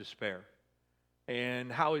castle of despair.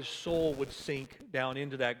 And how his soul would sink down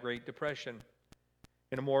into that great depression.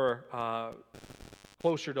 In a more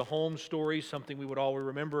closer to home story, something we would all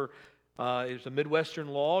remember is a Midwestern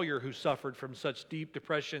lawyer who suffered from such deep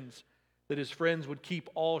depressions that his friends would keep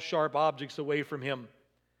all sharp objects away from him.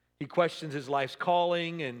 He questions his life's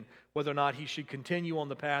calling and whether or not he should continue on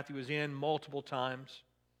the path he was in multiple times.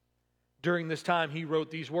 During this time, he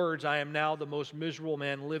wrote these words, I am now the most miserable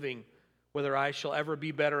man living. Whether I shall ever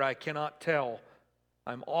be better, I cannot tell.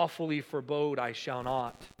 I'm awfully forebode, I shall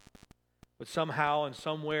not. But somehow and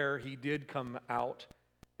somewhere he did come out,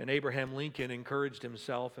 and Abraham Lincoln encouraged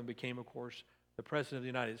himself and became, of course, the President of the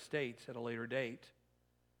United States at a later date.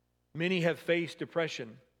 Many have faced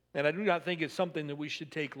depression, and I do not think it's something that we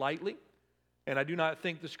should take lightly, and I do not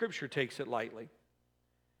think the Scripture takes it lightly.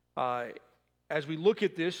 As we look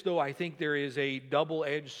at this, though, I think there is a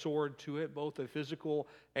double-edged sword to it, both a physical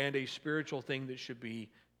and a spiritual thing that should be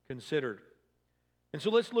considered. And so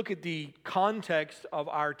let's look at the context of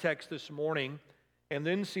our text this morning and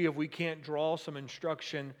then see if we can't draw some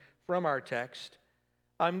instruction from our text.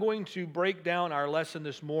 I'm going to break down our lesson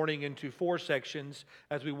this morning into 4 sections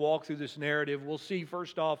as we walk through this narrative. We'll see,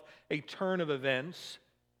 first off, a turn of events,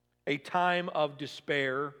 a time of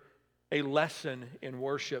despair, a lesson in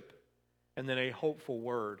worship, and then a hopeful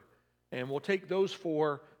word. And we'll take those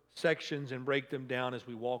 4 sections and break them down as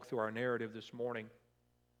we walk through our narrative this morning.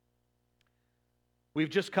 We've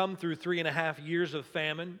just come through 3.5 years of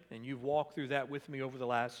famine, and you've walked through that with me over the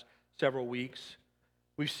last several weeks.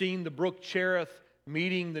 We've seen the brook Cherith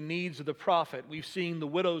meeting the needs of the prophet. We've seen the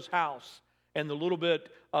widow's house and the little bit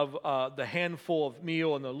of the handful of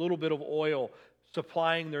meal and the little bit of oil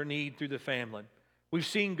supplying their need through the famine. We've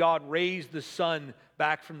seen God raise the son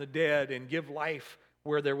back from the dead and give life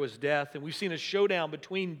where there was death. And we've seen a showdown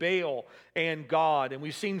between Baal and God. And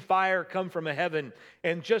we've seen fire come from heaven.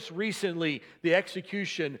 And just recently, the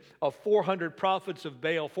execution of 400 prophets of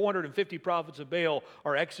Baal, 450 prophets of Baal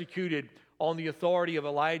are executed on the authority of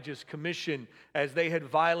Elijah's commission as they had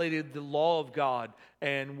violated the law of God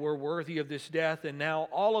and were worthy of this death. And now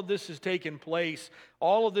all of this has taken place.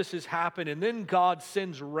 All of this has happened. And then God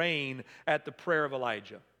sends rain at the prayer of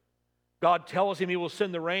Elijah. God tells him he will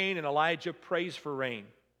send the rain, and Elijah prays for rain.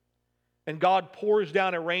 And God pours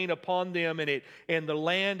down a rain upon them, and the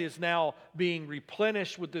land is now being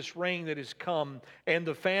replenished with this rain that has come, and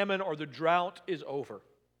the famine or the drought is over.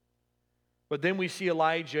 But then we see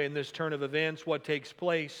Elijah in this turn of events. What takes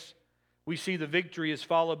place? We see the victory is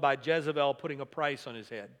followed by Jezebel putting a price on his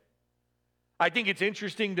head. I think it's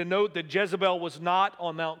interesting to note that Jezebel was not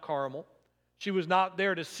on Mount Carmel. She was not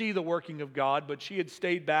there to see the working of God, but she had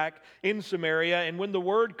stayed back in Samaria. And when the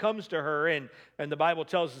word comes to her, and the Bible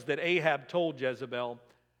tells us that Ahab told Jezebel,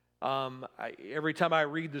 every time I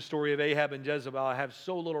read the story of Ahab and Jezebel, I have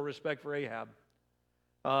so little respect for Ahab.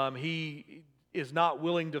 He is not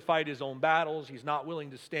willing to fight his own battles. He's not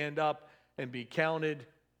willing to stand up and be counted.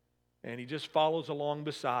 And he just follows along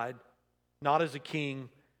beside, not as a king,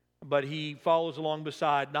 but he follows along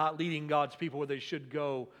beside, not leading God's people where they should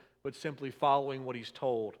go, but simply following what he's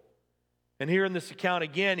told. And here in this account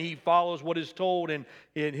again, he follows what is told, and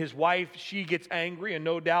his wife, she gets angry, and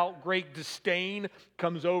no doubt great disdain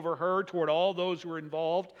comes over her toward all those who are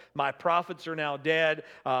involved. My prophets are now dead.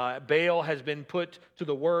 Baal has been put to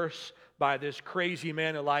the worse by this crazy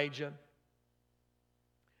man Elijah.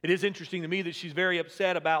 It is interesting to me that she's very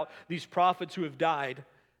upset about these prophets who have died,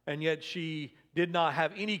 and yet she did not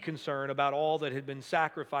have any concern about all that had been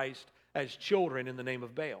sacrificed as children in the name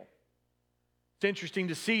of Baal. It's interesting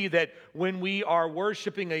to see that when we are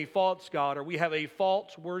worshiping a false god, or we have a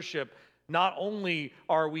false worship, not only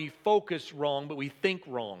are we focused wrong, but we think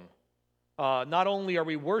wrong. Not only are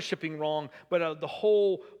we worshiping wrong, but the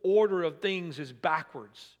whole order of things is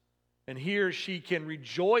backwards. And here she can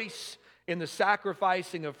rejoice in the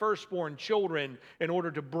sacrificing of firstborn children in order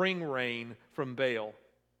to bring rain from Baal.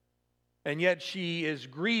 And yet she is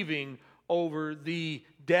grieving over the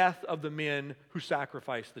death of the men who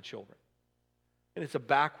sacrificed the children. And it's a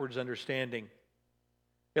backwards understanding.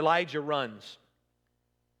 Elijah runs.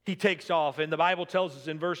 He takes off. And the Bible tells us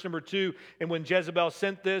in verse number 2, and when Jezebel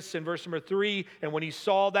sent this, in verse number 3, and when he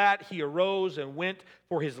saw that, he arose and went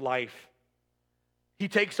for his life. He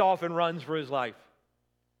takes off and runs for his life.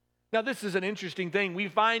 Now, this is an interesting thing. We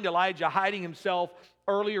find Elijah hiding himself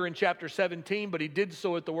earlier in chapter 17, but he did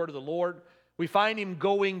so at the word of the Lord. We find him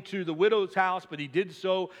going to the widow's house, but he did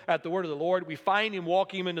so at the word of the Lord. We find him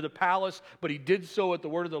walking him into the palace, but he did so at the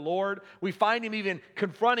word of the Lord. We find him even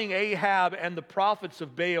confronting Ahab and the prophets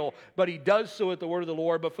of Baal, but he does so at the word of the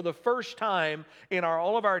Lord. But for the first time in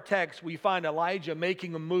all of our texts, we find Elijah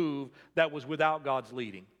making a move that was without God's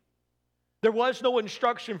leading. There was no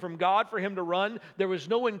instruction from God for him to run. There was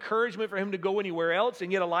no encouragement for him to go anywhere else,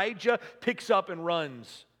 and yet Elijah picks up and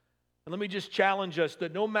runs. And let me just challenge us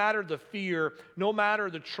that no matter the fear, no matter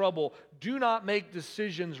the trouble, do not make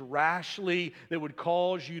decisions rashly that would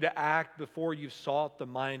cause you to act before you've sought the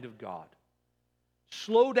mind of God.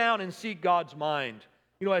 Slow down and seek God's mind.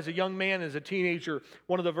 You know, as a young man, as a teenager,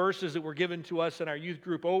 one of the verses that were given to us in our youth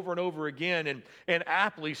group over and over again, and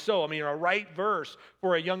aptly so, I mean, a right verse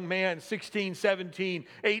for a young man, 16, 17,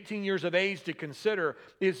 18 years of age to consider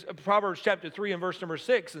is Proverbs chapter 3 and verse number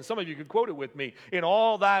 6. And some of you could quote it with me. In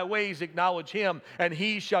all thy ways acknowledge him, and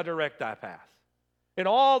he shall direct thy path. In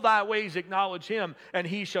all thy ways acknowledge him, and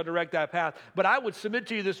he shall direct thy path. But I would submit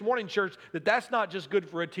to you this morning, church, that that's not just good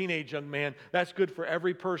for a teenage young man. That's good for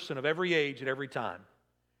every person of every age at every time.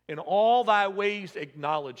 In all thy ways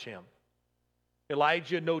acknowledge him.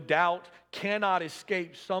 Elijah, no doubt, cannot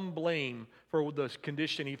escape some blame for the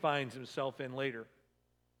condition he finds himself in later.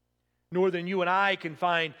 Nor than you and I can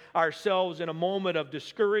find ourselves in a moment of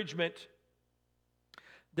discouragement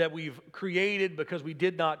that we've created because we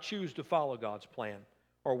did not choose to follow God's plan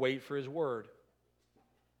or wait for his word.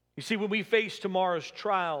 You see, when we face tomorrow's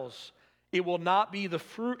trials, it will not be the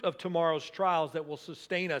fruit of tomorrow's trials that will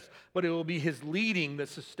sustain us, but it will be his leading that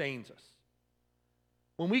sustains us.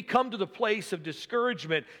 When we come to the place of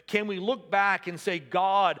discouragement, can we look back and say,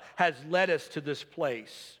 God has led us to this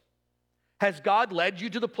place? Has God led you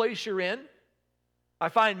to the place you're in? I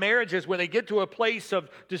find marriages, when they get to a place of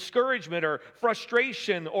discouragement or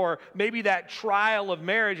frustration, or maybe that trial of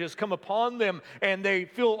marriage has come upon them and they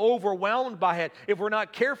feel overwhelmed by it. If we're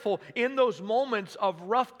not careful, in those moments of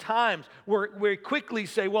rough times, we quickly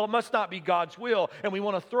say, well, it must not be God's will. And we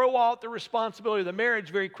want to throw out the responsibility of the marriage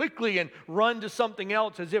very quickly and run to something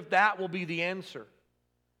else as if that will be the answer.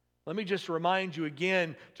 Let me just remind you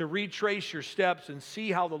again to retrace your steps and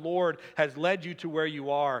see how the Lord has led you to where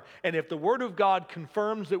you are. And if the Word of God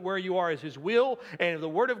confirms that where you are is his will, and if the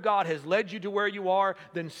Word of God has led you to where you are,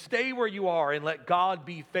 then stay where you are and let God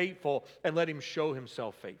be faithful and let him show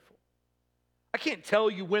himself faithful. I can't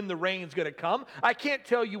tell you when the rain's going to come. I can't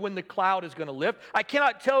tell you when the cloud is going to lift. I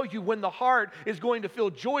cannot tell you when the heart is going to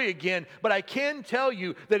feel joy again, but I can tell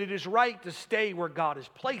you that it is right to stay where God has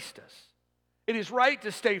placed us. It is right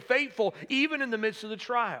to stay faithful even in the midst of the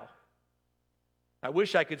trial. I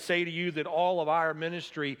wish I could say to you that all of our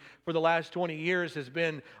ministry for the last 20 years has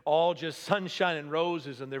been all just sunshine and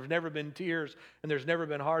roses, and there's never been tears and there's never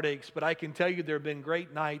been heartaches. But I can tell you there have been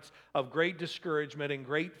great nights of great discouragement and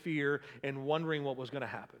great fear and wondering what was going to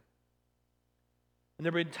happen. And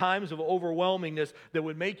there have been times of overwhelmingness that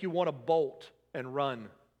would make you want to bolt and run.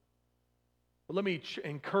 But let me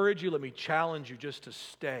encourage you, let me challenge you just to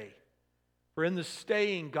stay. For in the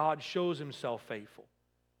staying, God shows himself faithful.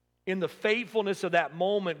 In the faithfulness of that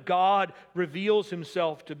moment, God reveals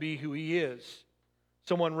himself to be who he is.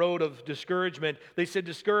 Someone wrote of discouragement, they said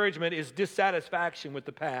discouragement is dissatisfaction with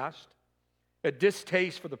the past, a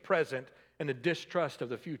distaste for the present, and a distrust of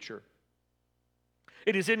the future.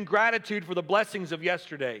 It is ingratitude for the blessings of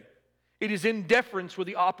yesterday. It is indifference with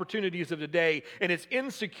the opportunities of today, and it's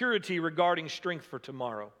insecurity regarding strength for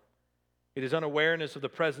tomorrow. It is unawareness of the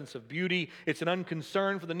presence of beauty. It's an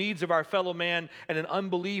unconcern for the needs of our fellow man and an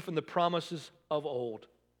unbelief in the promises of old.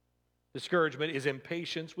 Discouragement is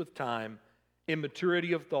impatience with time,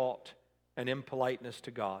 immaturity of thought, and impoliteness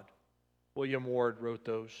to God. William Ward wrote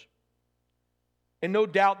those. And no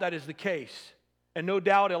doubt that is the case. And no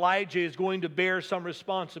doubt Elijah is going to bear some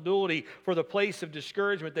responsibility for the place of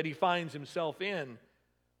discouragement that he finds himself in.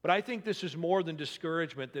 But I think this is more than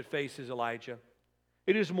discouragement that faces Elijah.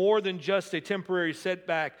 It is more than just a temporary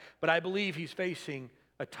setback, but I believe he's facing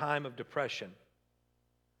a time of depression.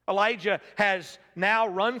 Elijah has now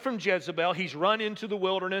run from Jezebel. He's run into the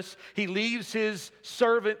wilderness. He leaves his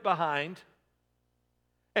servant behind.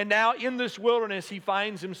 And now in this wilderness, he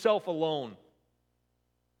finds himself alone.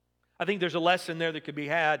 I think there's a lesson there that could be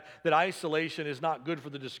had that isolation is not good for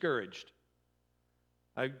the discouraged.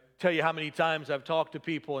 I tell you how many times I've talked to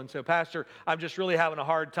people and said, Pastor, I'm just really having a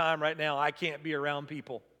hard time right now. I can't be around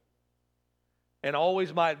people. And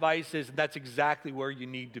always my advice is that's exactly where you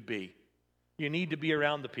need to be. You need to be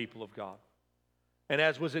around the people of God. And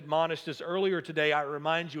as was admonished us earlier today, I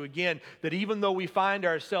remind you again that even though we find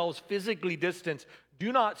ourselves physically distanced,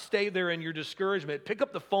 do not stay there in your discouragement. Pick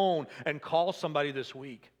up the phone and call somebody this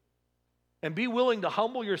week. And be willing to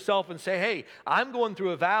humble yourself and say, hey, I'm going through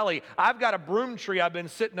a valley. I've got a broom tree I've been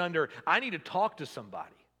sitting under. I need to talk to somebody.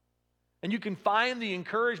 And you can find the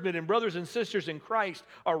encouragement in brothers and sisters in Christ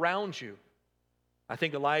around you. I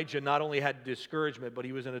think Elijah not only had discouragement, but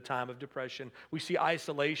he was in a time of depression. We see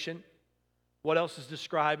isolation. What else is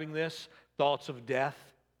describing this? Thoughts of death.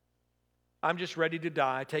 I'm just ready to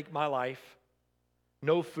die. Take my life.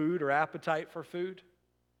 No food or appetite for food.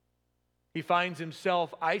 He finds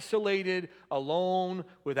himself isolated, alone,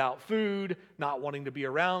 without food, not wanting to be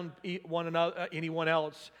around anyone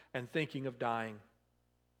else, and thinking of dying.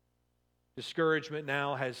 Discouragement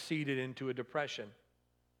now has seeded into a depression.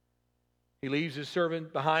 He leaves his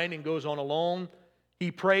servant behind and goes on alone. He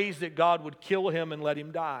prays that God would kill him and let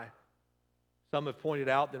him die. Some have pointed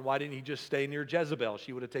out, then why didn't he just stay near Jezebel?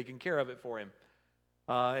 She would have taken care of it for him.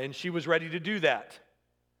 And she was ready to do that.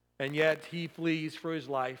 And yet he flees for his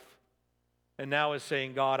life. And now is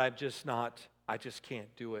saying, God, I I just can't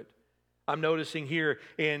do it. I'm noticing here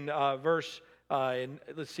in verse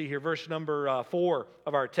number 4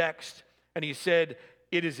 of our text, and he said,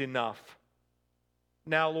 "It is enough.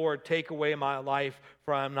 Now, Lord, take away my life,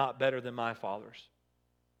 for I am not better than my fathers."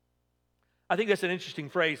 I think that's an interesting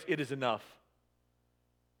phrase, "it is enough."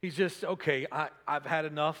 He's just, okay, I've had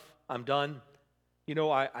enough. I'm done. You know,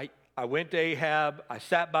 I went to Ahab. I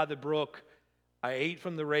sat by the brook. I ate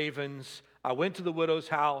from the ravens. I went to the widow's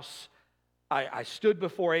house. I stood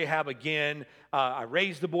before Ahab again. I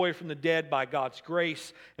raised the boy from the dead by God's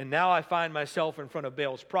grace. And now I find myself in front of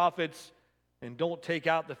Baal's prophets. And don't take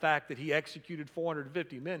out the fact that he executed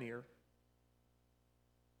 450 men here.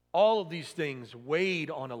 All of these things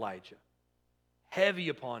weighed on Elijah, heavy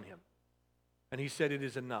upon him. And he said, "It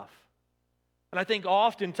is enough." And I think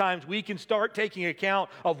oftentimes we can start taking account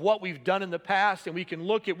of what we've done in the past, and we can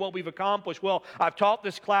look at what we've accomplished. Well, I've taught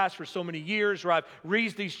this class for so many years, or I've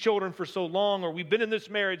raised these children for so long, or we've been in this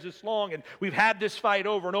marriage this long, and we've had this fight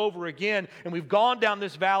over and over again, and we've gone down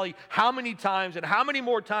this valley how many times, and how many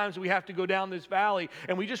more times do we have to go down this valley?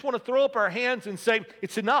 And we just want to throw up our hands and say,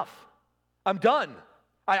 "It's enough. I'm done.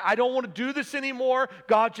 I don't want to do this anymore.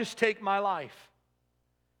 God, just take my life."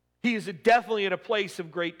 He is definitely at a place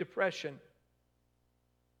of great depression.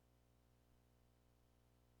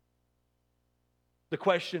 The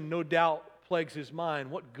question, no doubt, plagues his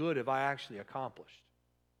mind, what good have I actually accomplished?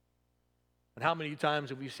 And how many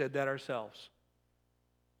times have we said that ourselves?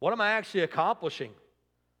 What am I actually accomplishing?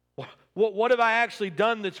 What have I actually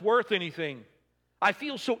done that's worth anything? I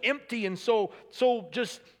feel so empty and so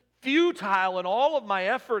just futile in all of my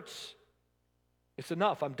efforts. It's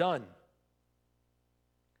enough. I'm done.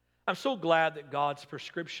 I'm so glad that God's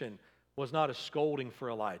prescription was not a scolding for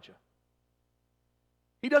Elijah.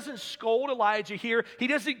 He doesn't scold Elijah here. He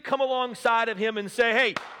doesn't come alongside of him and say,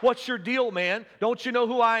 "Hey, what's your deal, man? Don't you know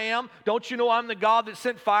who I am? Don't you know I'm the God that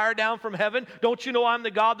sent fire down from heaven? Don't you know I'm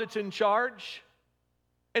the God that's in charge?"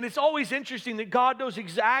 And it's always interesting that God knows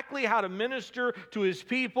exactly how to minister to his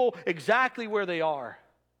people, exactly where they are.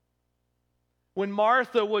 When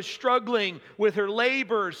Martha was struggling with her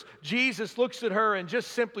labors, Jesus looks at her and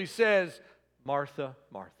just simply says, "Martha,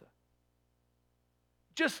 Martha."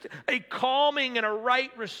 Just a calming and a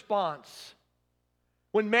right response.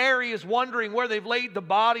 When Mary is wondering where they've laid the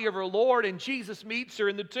body of her Lord and Jesus meets her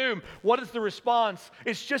in the tomb, what is the response?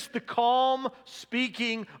 It's just the calm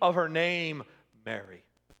speaking of her name, Mary.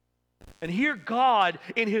 And here God,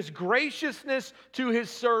 in his graciousness to his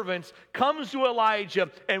servants, comes to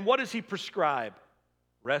Elijah, and what does he prescribe?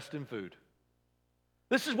 Rest and food.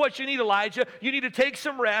 This is what you need, Elijah. You need to take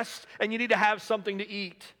some rest, and you need to have something to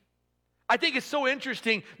eat. I think it's so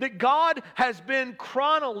interesting that God has been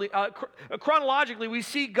chronologically, we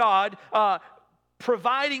see God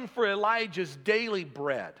providing for Elijah's daily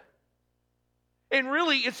bread. And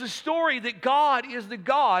really, it's a story that God is the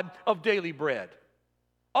God of daily bread.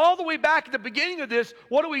 All the way back at the beginning of this,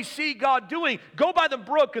 what do we see God doing? Go by the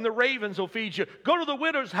brook and the ravens will feed you. Go to the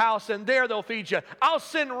widow's house and there they'll feed you. I'll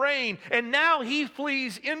send rain. And now he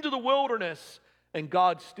flees into the wilderness and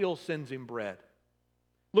God still sends him bread.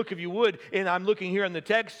 Look, if you would, and I'm looking here in the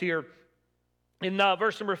text here, in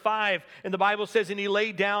verse number 5, and the Bible says, "And he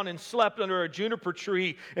lay down and slept under a juniper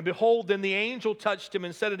tree, and behold, then the angel touched him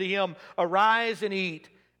and said unto him, Arise and eat.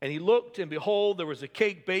 And he looked, and behold, there was a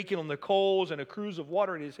cake baking on the coals, and a cruse of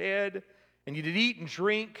water at his head. And he did eat and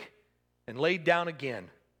drink, and laid down again.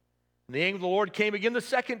 And the angel of the Lord came again the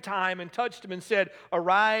second time, and touched him, and said,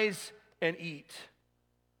 Arise and eat.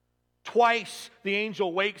 Twice the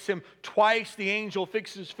angel wakes him. Twice the angel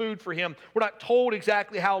fixes food for him. We're not told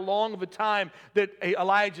exactly how long of a time that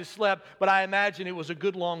Elijah slept, but I imagine it was a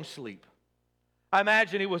good long sleep. I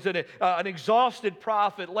imagine it was an exhausted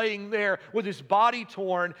prophet laying there with his body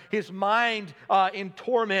torn, his mind in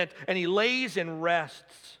torment, and he lays and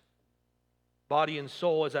rests. Body and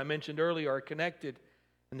soul, as I mentioned earlier, are connected,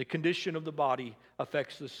 and the condition of the body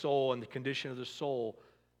affects the soul, and the condition of the soul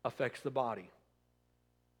affects the body.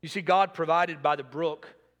 You see, God provided by the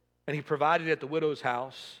brook, and he provided at the widow's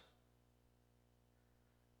house.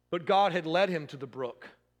 But God had led him to the brook,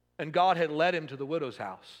 and God had led him to the widow's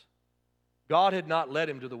house. God had not led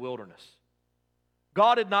him to the wilderness.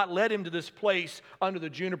 God had not led him to this place under the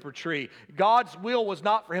juniper tree. God's will was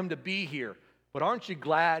not for him to be here. But aren't you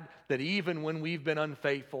glad that even when we've been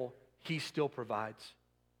unfaithful, he still provides?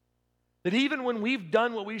 That even when we've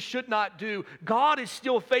done what we should not do, God is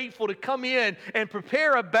still faithful to come in and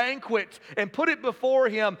prepare a banquet and put it before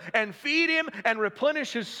him and feed him and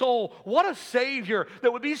replenish his soul. What a Savior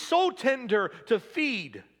that would be so tender to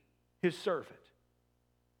feed his servant.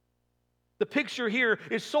 The picture here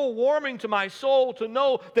is so warming to my soul to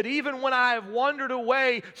know that even when I have wandered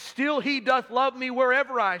away, still He doth love me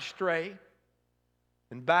wherever I stray.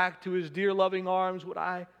 And back to His dear loving arms would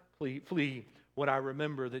I flee when I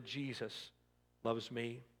remember that Jesus loves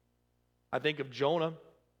me. I think of Jonah.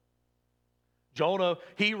 Jonah,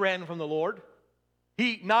 he ran from the Lord.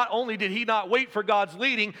 Not only did he not wait for God's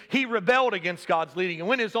leading, he rebelled against God's leading and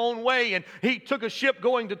went his own way, and he took a ship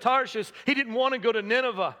going to Tarshish. He didn't want to go to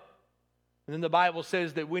Nineveh. And then the Bible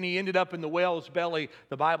says that when he ended up in the whale's belly,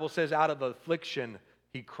 the Bible says out of affliction,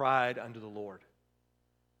 he cried unto the Lord.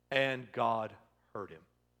 And God heard him.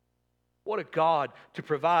 What a God to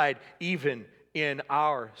provide even in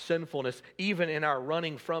our sinfulness, even in our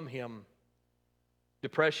running from Him.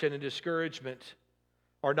 Depression and discouragement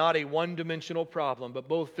are not a one-dimensional problem, but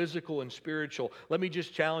both physical and spiritual. Let me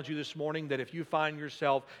just challenge you this morning that if you find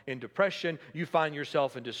yourself in depression, you find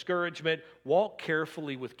yourself in discouragement, walk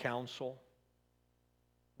carefully with counsel.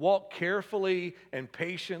 Walk carefully and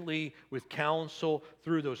patiently with counsel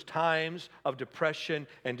through those times of depression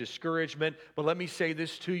and discouragement. But let me say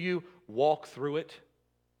this to you, walk through it.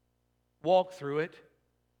 Walk through it.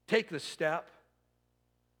 Take the step.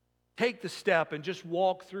 Take the step and just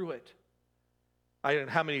walk through it. I don't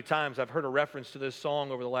know how many times I've heard a reference to this song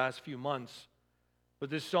over the last few months, but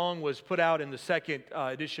this song was put out in the second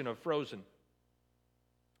edition of Frozen.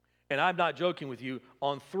 And I'm not joking with you.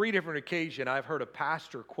 On 3 different occasions, I've heard a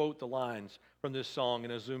pastor quote the lines from this song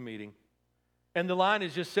in a Zoom meeting. And the line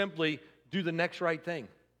is just simply, do the next right thing.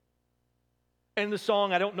 And the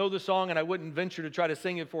song, I don't know the song, and I wouldn't venture to try to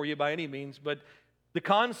sing it for you by any means, but the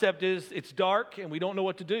concept is it's dark and we don't know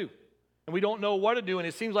what to do. And we don't know what to do, and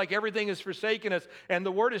it seems like everything is forsaken us. And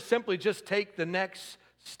the word is simply just take the next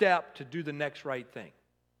step to do the next right thing.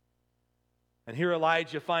 And here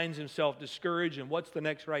Elijah finds himself discouraged, and what's the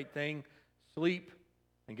next right thing? Sleep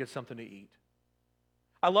and get something to eat.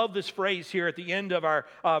 I love this phrase here at the end of our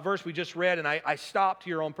verse we just read, and I stopped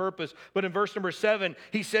here on purpose. But in verse number 7,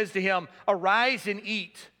 he says to him, arise and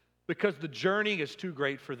eat, because the journey is too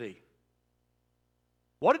great for thee.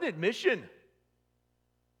 What an admission.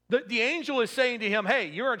 The angel is saying to him, hey,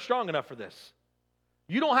 you aren't strong enough for this.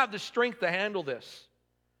 You don't have the strength to handle this.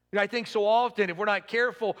 And I think so often, if we're not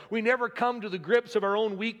careful, we never come to the grips of our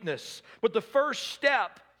own weakness. But the first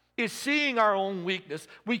step is seeing our own weakness.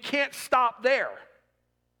 We can't stop there.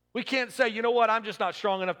 We can't say, you know what, I'm just not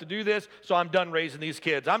strong enough to do this, so I'm done raising these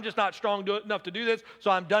kids. I'm just not strong enough to do this,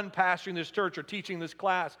 so I'm done pastoring this church or teaching this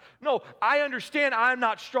class. No, I understand I'm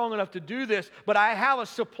not strong enough to do this, but I have a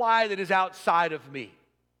supply that is outside of me.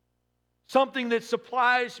 Something that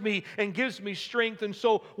supplies me and gives me strength. And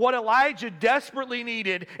so what Elijah desperately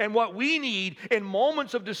needed and what we need in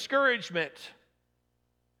moments of discouragement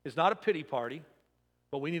is not a pity party,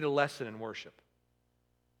 but we need a lesson in worship.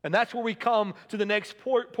 And that's where we come to the next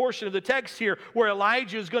portion of the text here, where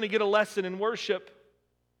Elijah is going to get a lesson in worship.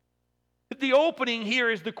 The opening here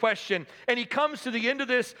is the question, and he comes to the end of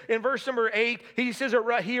this in verse number 8. He says,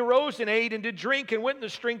 he arose and ate and did drink and went in the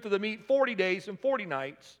strength of the meat 40 days and 40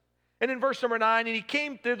 nights. And in verse number 9, and he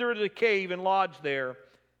came thither to the cave and lodged there.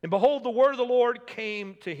 And behold, the word of the Lord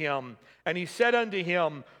came to him. And he said unto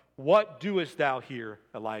him, what doest thou here,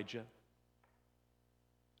 Elijah?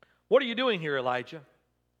 What are you doing here, Elijah?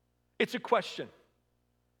 It's a question.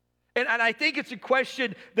 And I think it's a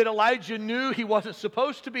question that Elijah knew he wasn't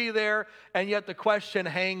supposed to be there, and yet the question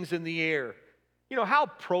hangs in the air. You know, how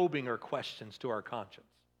probing are questions to our conscience?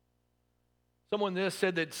 Someone this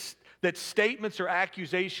said that statements or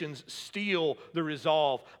accusations steal the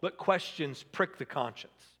resolve, but questions prick the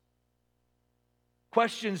conscience.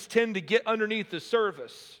 Questions tend to get underneath the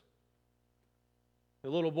surface. The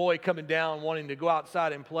little boy coming down wanting to go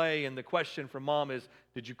outside and play, and the question from mom is,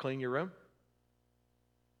 did you clean your room?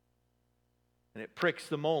 And it pricks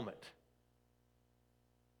the moment.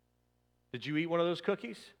 Did you eat one of those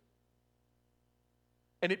cookies?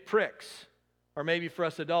 And it pricks. Or maybe for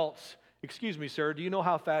us adults, excuse me, sir, do you know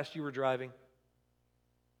how fast you were driving?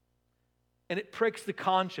 And it pricks the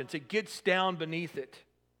conscience. It gets down beneath it.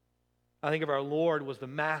 I think of our Lord was the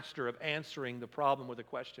master of answering the problem with a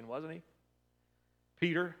question, wasn't he?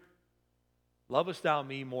 Peter, lovest thou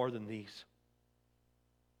me more than these?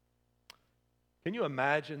 Can you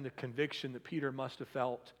imagine the conviction that Peter must have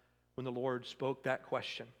felt when the Lord spoke that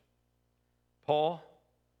question? Paul,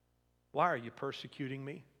 why are you persecuting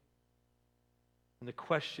me? And the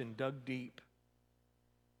question dug deep.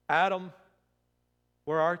 Adam,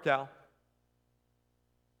 where art thou?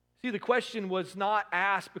 See, the question was not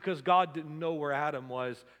asked because God didn't know where Adam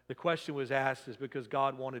was. The question was asked is because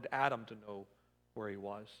God wanted Adam to know where he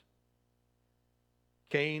was.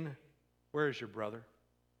 Cain, where is your brother?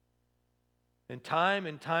 And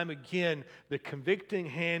time again, the convicting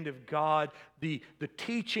hand of God, the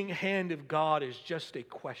teaching hand of God is just a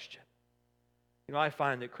question. You know, I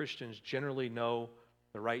find that Christians generally know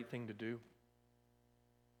the right thing to do.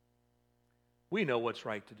 We know what's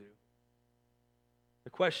right to do.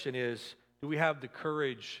 The question is, do we have the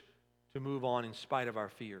courage to move on in spite of our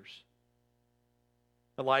fears?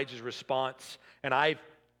 Elijah's response, and I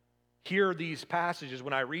hear these passages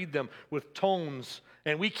when I read them with tones,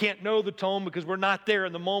 and we can't know the tone because we're not there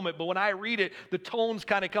in the moment, but when I read it, the tones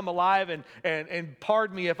kind of come alive, and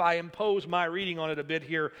pardon me if I impose my reading on it a bit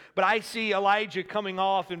here, but I see Elijah coming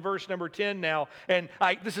off in verse number 10 now, and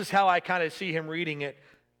this is how I kind of see him reading it.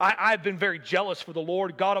 I've been very jealous for the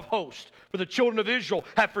Lord God of hosts, for the children of Israel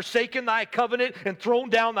have forsaken thy covenant and thrown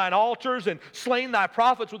down thine altars and slain thy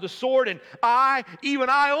prophets with the sword, and I, even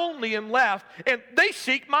I only, am left, and they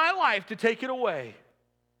seek my life to take it away.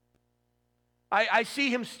 I see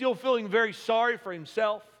him still feeling very sorry for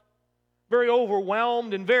himself, very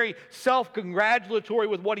overwhelmed and very self-congratulatory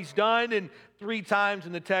with what he's done, and 3 times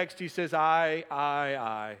in the text he says,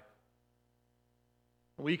 I.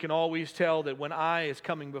 We can always tell that when I is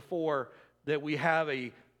coming before, that we have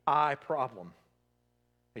a I problem,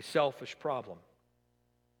 a selfish problem.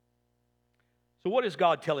 So what does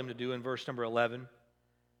God tell him to do in verse number 11?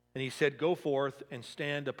 And he said, go forth and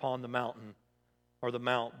stand upon the mountain, or the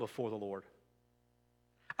mount before the Lord.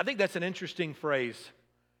 I think that's an interesting phrase.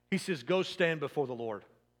 He says, go stand before the Lord.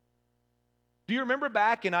 Do you remember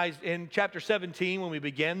back in chapter 17 when we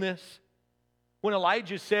began this? When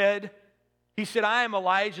Elijah said, he said, I am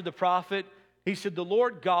Elijah the prophet. He said, the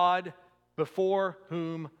Lord God before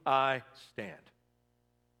whom I stand.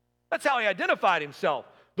 That's how he identified himself.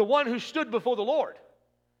 The one who stood before the Lord.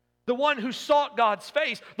 The one who sought God's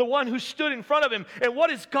face. The one who stood in front of him. And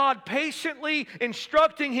what is God patiently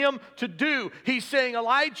instructing him to do? He's saying,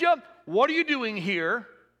 Elijah, what are you doing here?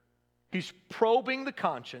 He's probing the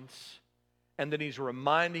conscience. And then he's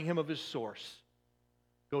reminding him of his source.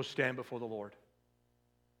 Go stand before the Lord.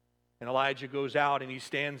 And Elijah goes out and he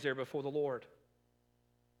stands there before the Lord.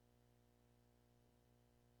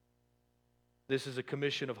 This is a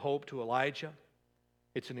commission of hope to Elijah.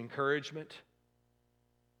 It's an encouragement.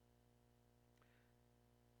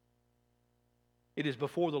 It is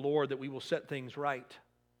before the Lord that we will set things right.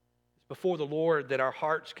 It's before the Lord that our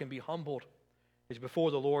hearts can be humbled. It's before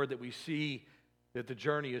the Lord that we see that the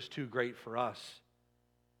journey is too great for us,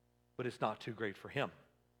 but it's not too great for him.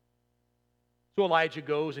 So Elijah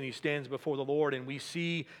goes and he stands before the Lord, and we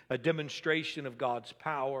see a demonstration of God's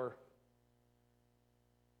power.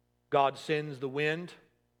 God sends the wind.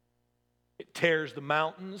 It tears the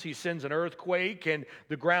mountains. He sends an earthquake and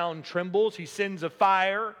the ground trembles. He sends a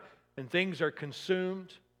fire and things are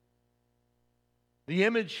consumed. The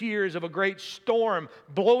image here is of a great storm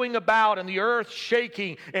blowing about and the earth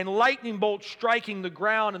shaking and lightning bolts striking the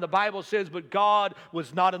ground. And the Bible says, but God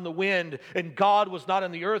was not in the wind, and God was not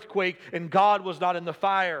in the earthquake, and God was not in the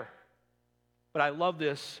fire. But I love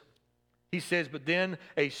this. He says, but then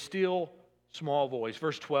a still small voice.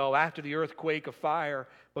 Verse 12, after the earthquake, a fire,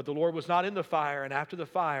 but the Lord was not in the fire, and after the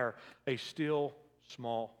fire, a still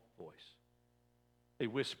small voice. A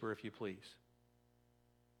whisper, if you please.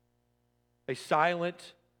 A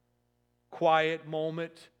silent, quiet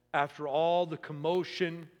moment after all the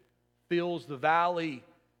commotion fills the valley,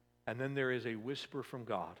 and then there is a whisper from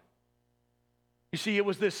God. You see, it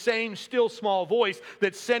was this same still small voice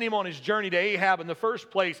that sent him on his journey to Ahab in the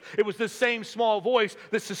first place. It was this same small voice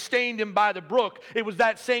that sustained him by the brook. It was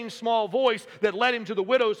that same small voice that led him to the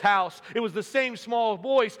widow's house. It was the same small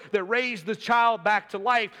voice that raised the child back to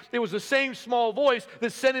life. It was the same small voice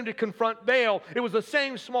that sent him to confront Baal. It was the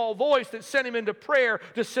same small voice that sent him into prayer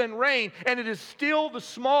to send rain. And it is still the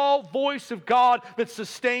small voice of God that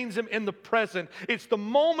sustains him in the present. It's the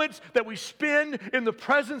moments that we spend in the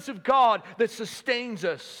presence of God that sustains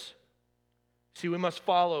us. See, we must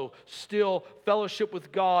follow still fellowship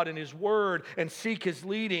with God and His Word and seek His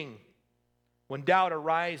leading. When doubt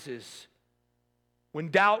arises, when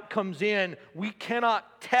doubt comes in, we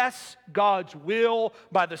cannot test God's will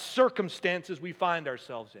by the circumstances we find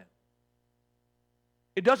ourselves in.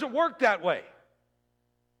 It doesn't work that way.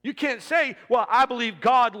 You can't say, well, I believe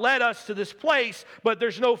God led us to this place, but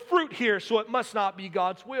there's no fruit here, so it must not be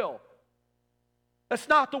God's will. That's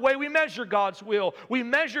not the way we measure God's will. We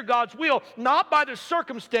measure God's will not by the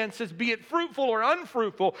circumstances, be it fruitful or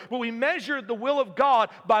unfruitful, but we measure the will of God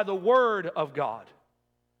by the Word of God.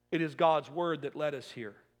 It is God's Word that led us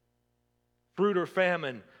here. Fruit or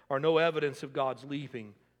famine are no evidence of God's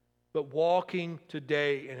leaving, but walking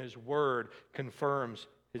today in His Word confirms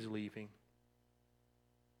His leaving.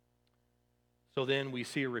 So then we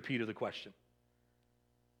see a repeat of the question.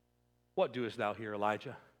 what doest thou here,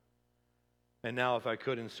 Elijah? And now if I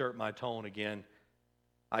could insert my tone again,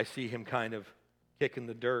 I see him kind of kicking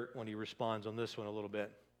the dirt when he responds on this one a little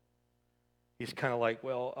bit. He's kind of like,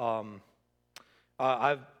 well,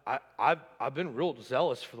 I've been real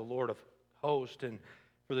zealous for the Lord of hosts and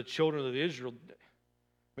for the children of Israel.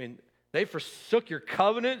 I mean, they forsook your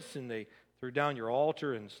covenants and they threw down your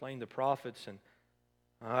altar and slain the prophets, and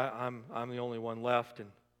I'm the only one left, and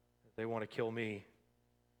they want to kill me.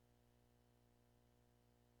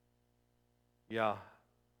 Yeah,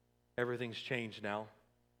 everything's changed now.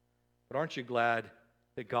 But aren't you glad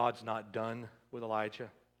that God's not done with Elijah?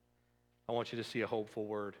 I want you to see a hopeful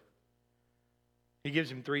word. He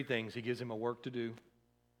gives him three things. He gives him a work to do.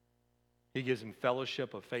 He gives him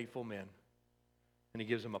fellowship of faithful men. And he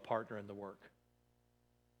gives him a partner in the work.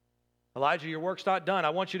 Elijah, your work's not done. I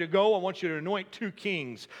want you to go. I want you to anoint 2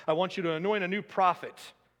 kings. I want you to anoint a new prophet.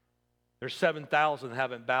 There's 7,000 that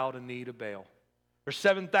haven't bowed a knee to Baal. There's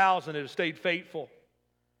 7,000 that have stayed faithful.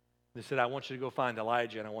 They said, I want you to go find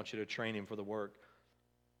Elijah and I want you to train him for the work.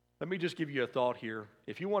 Let me just give you a thought here.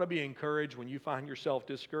 If you want to be encouraged when you find yourself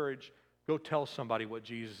discouraged, go tell somebody what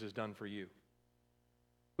Jesus has done for you.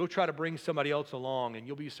 Go try to bring somebody else along and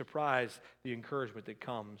you'll be surprised the encouragement that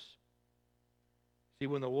comes. See,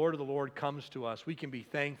 when the word of the Lord comes to us, we can be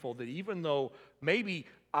thankful that even though maybe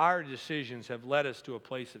our decisions have led us to a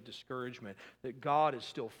place of discouragement, that God is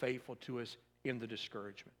still faithful to us in the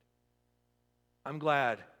discouragement. I'm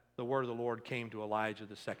glad the word of the Lord came to Elijah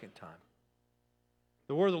the second time.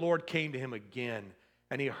 The word of the Lord came to him again,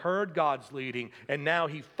 and he heard God's leading, and now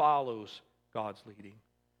he follows God's leading.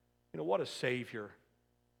 You know, what a Savior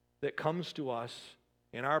that comes to us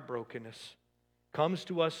in our brokenness, comes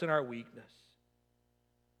to us in our weakness.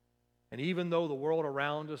 And even though the world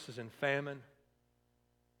around us is in famine,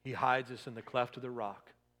 he hides us in the cleft of the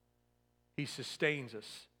rock. He sustains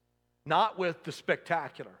us, not with the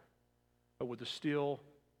spectacular, but with the still,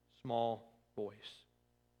 small voice.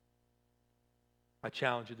 I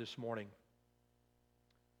challenge you this morning.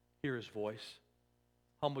 Hear his voice.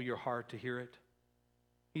 Humble your heart to hear it.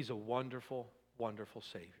 He's a wonderful, wonderful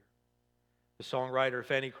Savior. The songwriter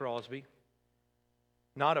Fanny Crosby,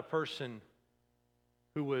 not a person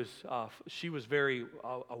who was, she was very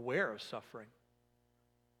aware of suffering.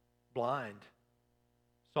 Blind.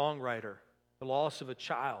 Songwriter. The loss of a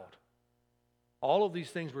child. All of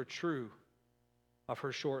these things were true of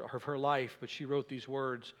her life, but she wrote these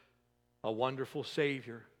words, a wonderful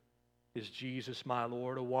Savior is Jesus my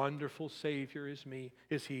Lord, a wonderful Savior is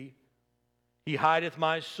He. He hideth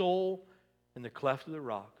my soul in the cleft of the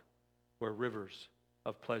rock, where rivers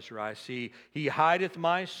of pleasure I see. He hideth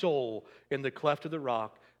my soul in the cleft of the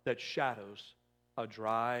rock that shadows a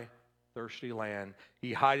dry, thirsty land.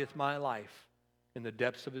 He hideth my life in the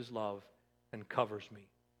depths of His love and covers me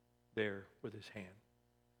there with His hand.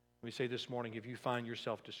 Let me say this morning, if you find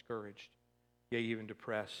yourself discouraged, yea, even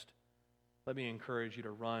depressed, let me encourage you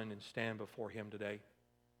to run and stand before Him today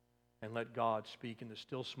and let God speak in the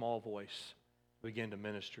still small voice begin to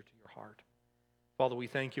minister to your heart. Father, we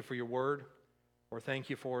thank you for your word, or thank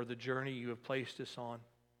you for the journey you have placed us on.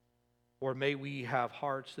 Or may we have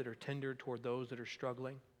hearts that are tender toward those that are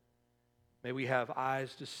struggling. May we have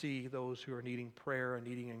eyes to see those who are needing prayer and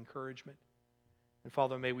needing encouragement. And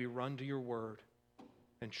Father, may we run to your word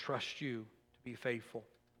and trust you to be faithful,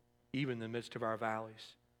 even in the midst of our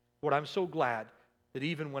valleys. Lord, I'm so glad that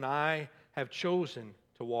even when I have chosen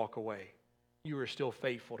to walk away, you are still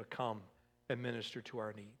faithful to come and minister to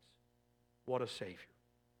our needs. What a Savior.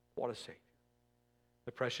 What a Savior. In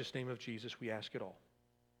the precious name of Jesus, we ask it all.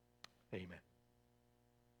 Amen.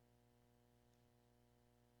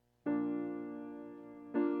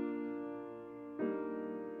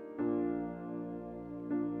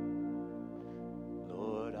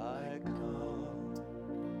 Lord, I come,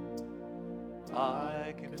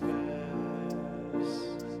 I confess,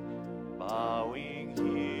 bowing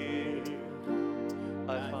here,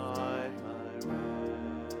 I find my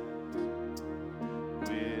rest.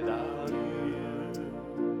 Without you,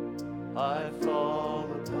 I fall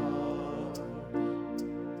apart.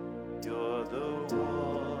 You're the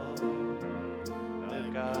one that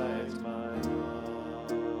guides my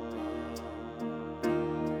heart.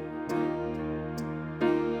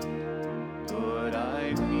 Lord,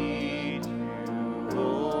 I need you,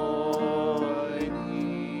 oh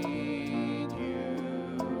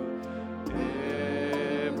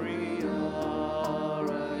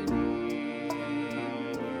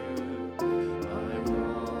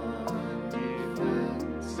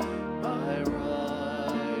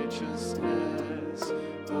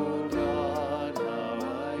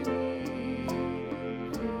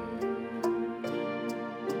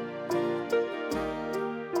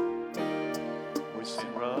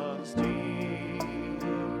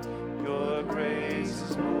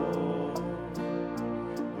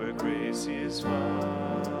This is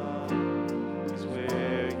fun, is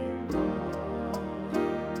where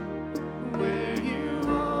you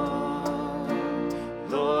are,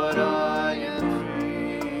 Lord, I am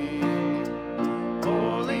free.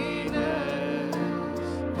 Holiness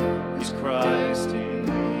is Christ in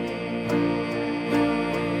me.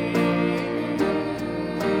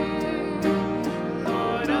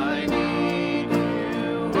 Lord, I need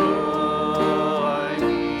you. Oh, I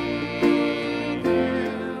need you.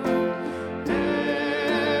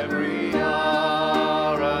 Every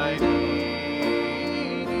hour I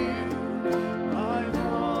need you. I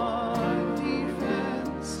want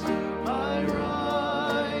defense, my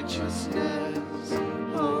righteousness.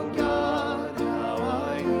 Oh God, how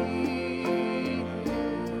I need you.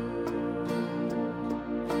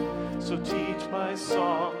 So teach my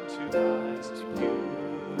song to rise to you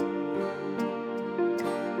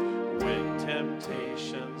when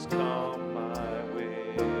temptations come my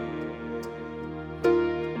way.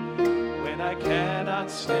 When I cannot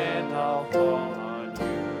stand, I'll fall on you.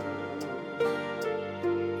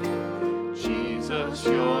 Jesus,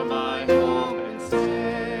 you're my hope and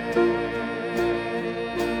stay.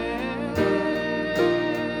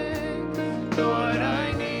 Lord,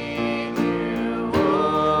 I need you.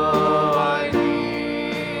 Oh, I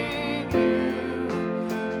need you.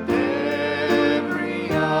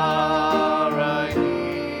 Every hour I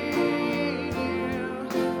need you.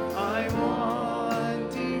 I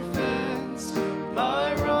want defense,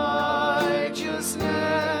 my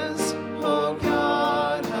righteousness. Oh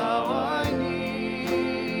God, how I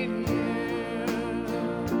need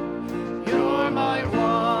you. You're my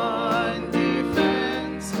one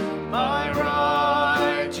defense, my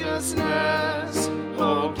righteousness.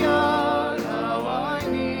 Oh God, how I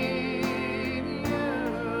need you.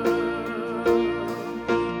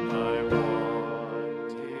 My one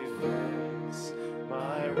defense,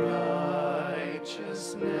 my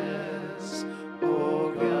righteousness.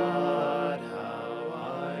 Oh God, how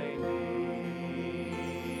I need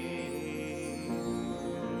you.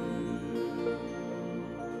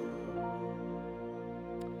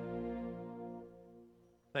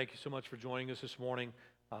 Thank you so much for joining us this morning.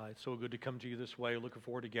 It's so good to come to you this way. Looking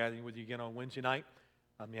forward to gathering with you again on Wednesday night.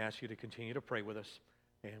 Let me ask you to continue to pray with us,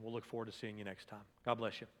 and we'll look forward to seeing you next time. God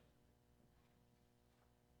bless you.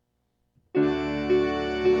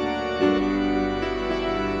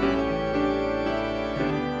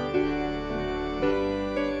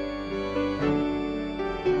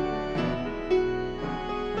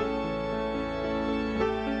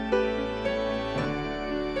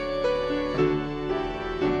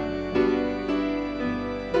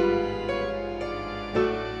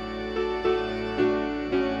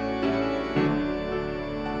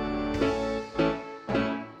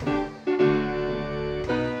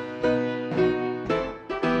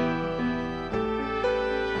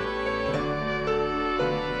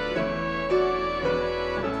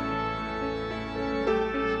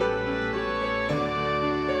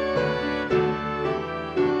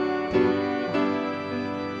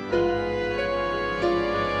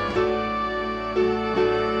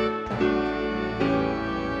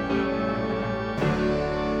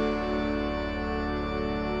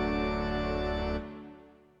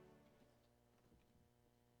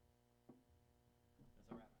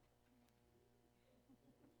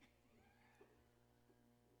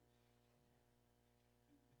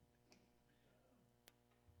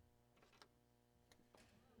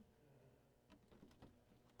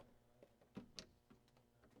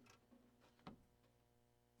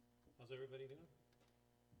 How's everybody doing?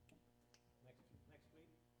 Next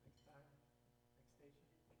week, next time, next station.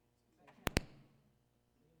 Back channel.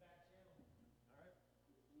 All right.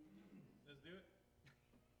 Let's do it.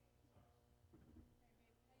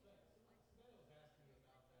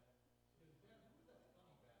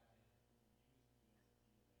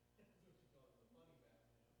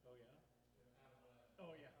 Oh yeah.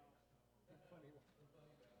 Oh yeah. Funny one.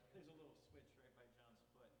 There's a little switch.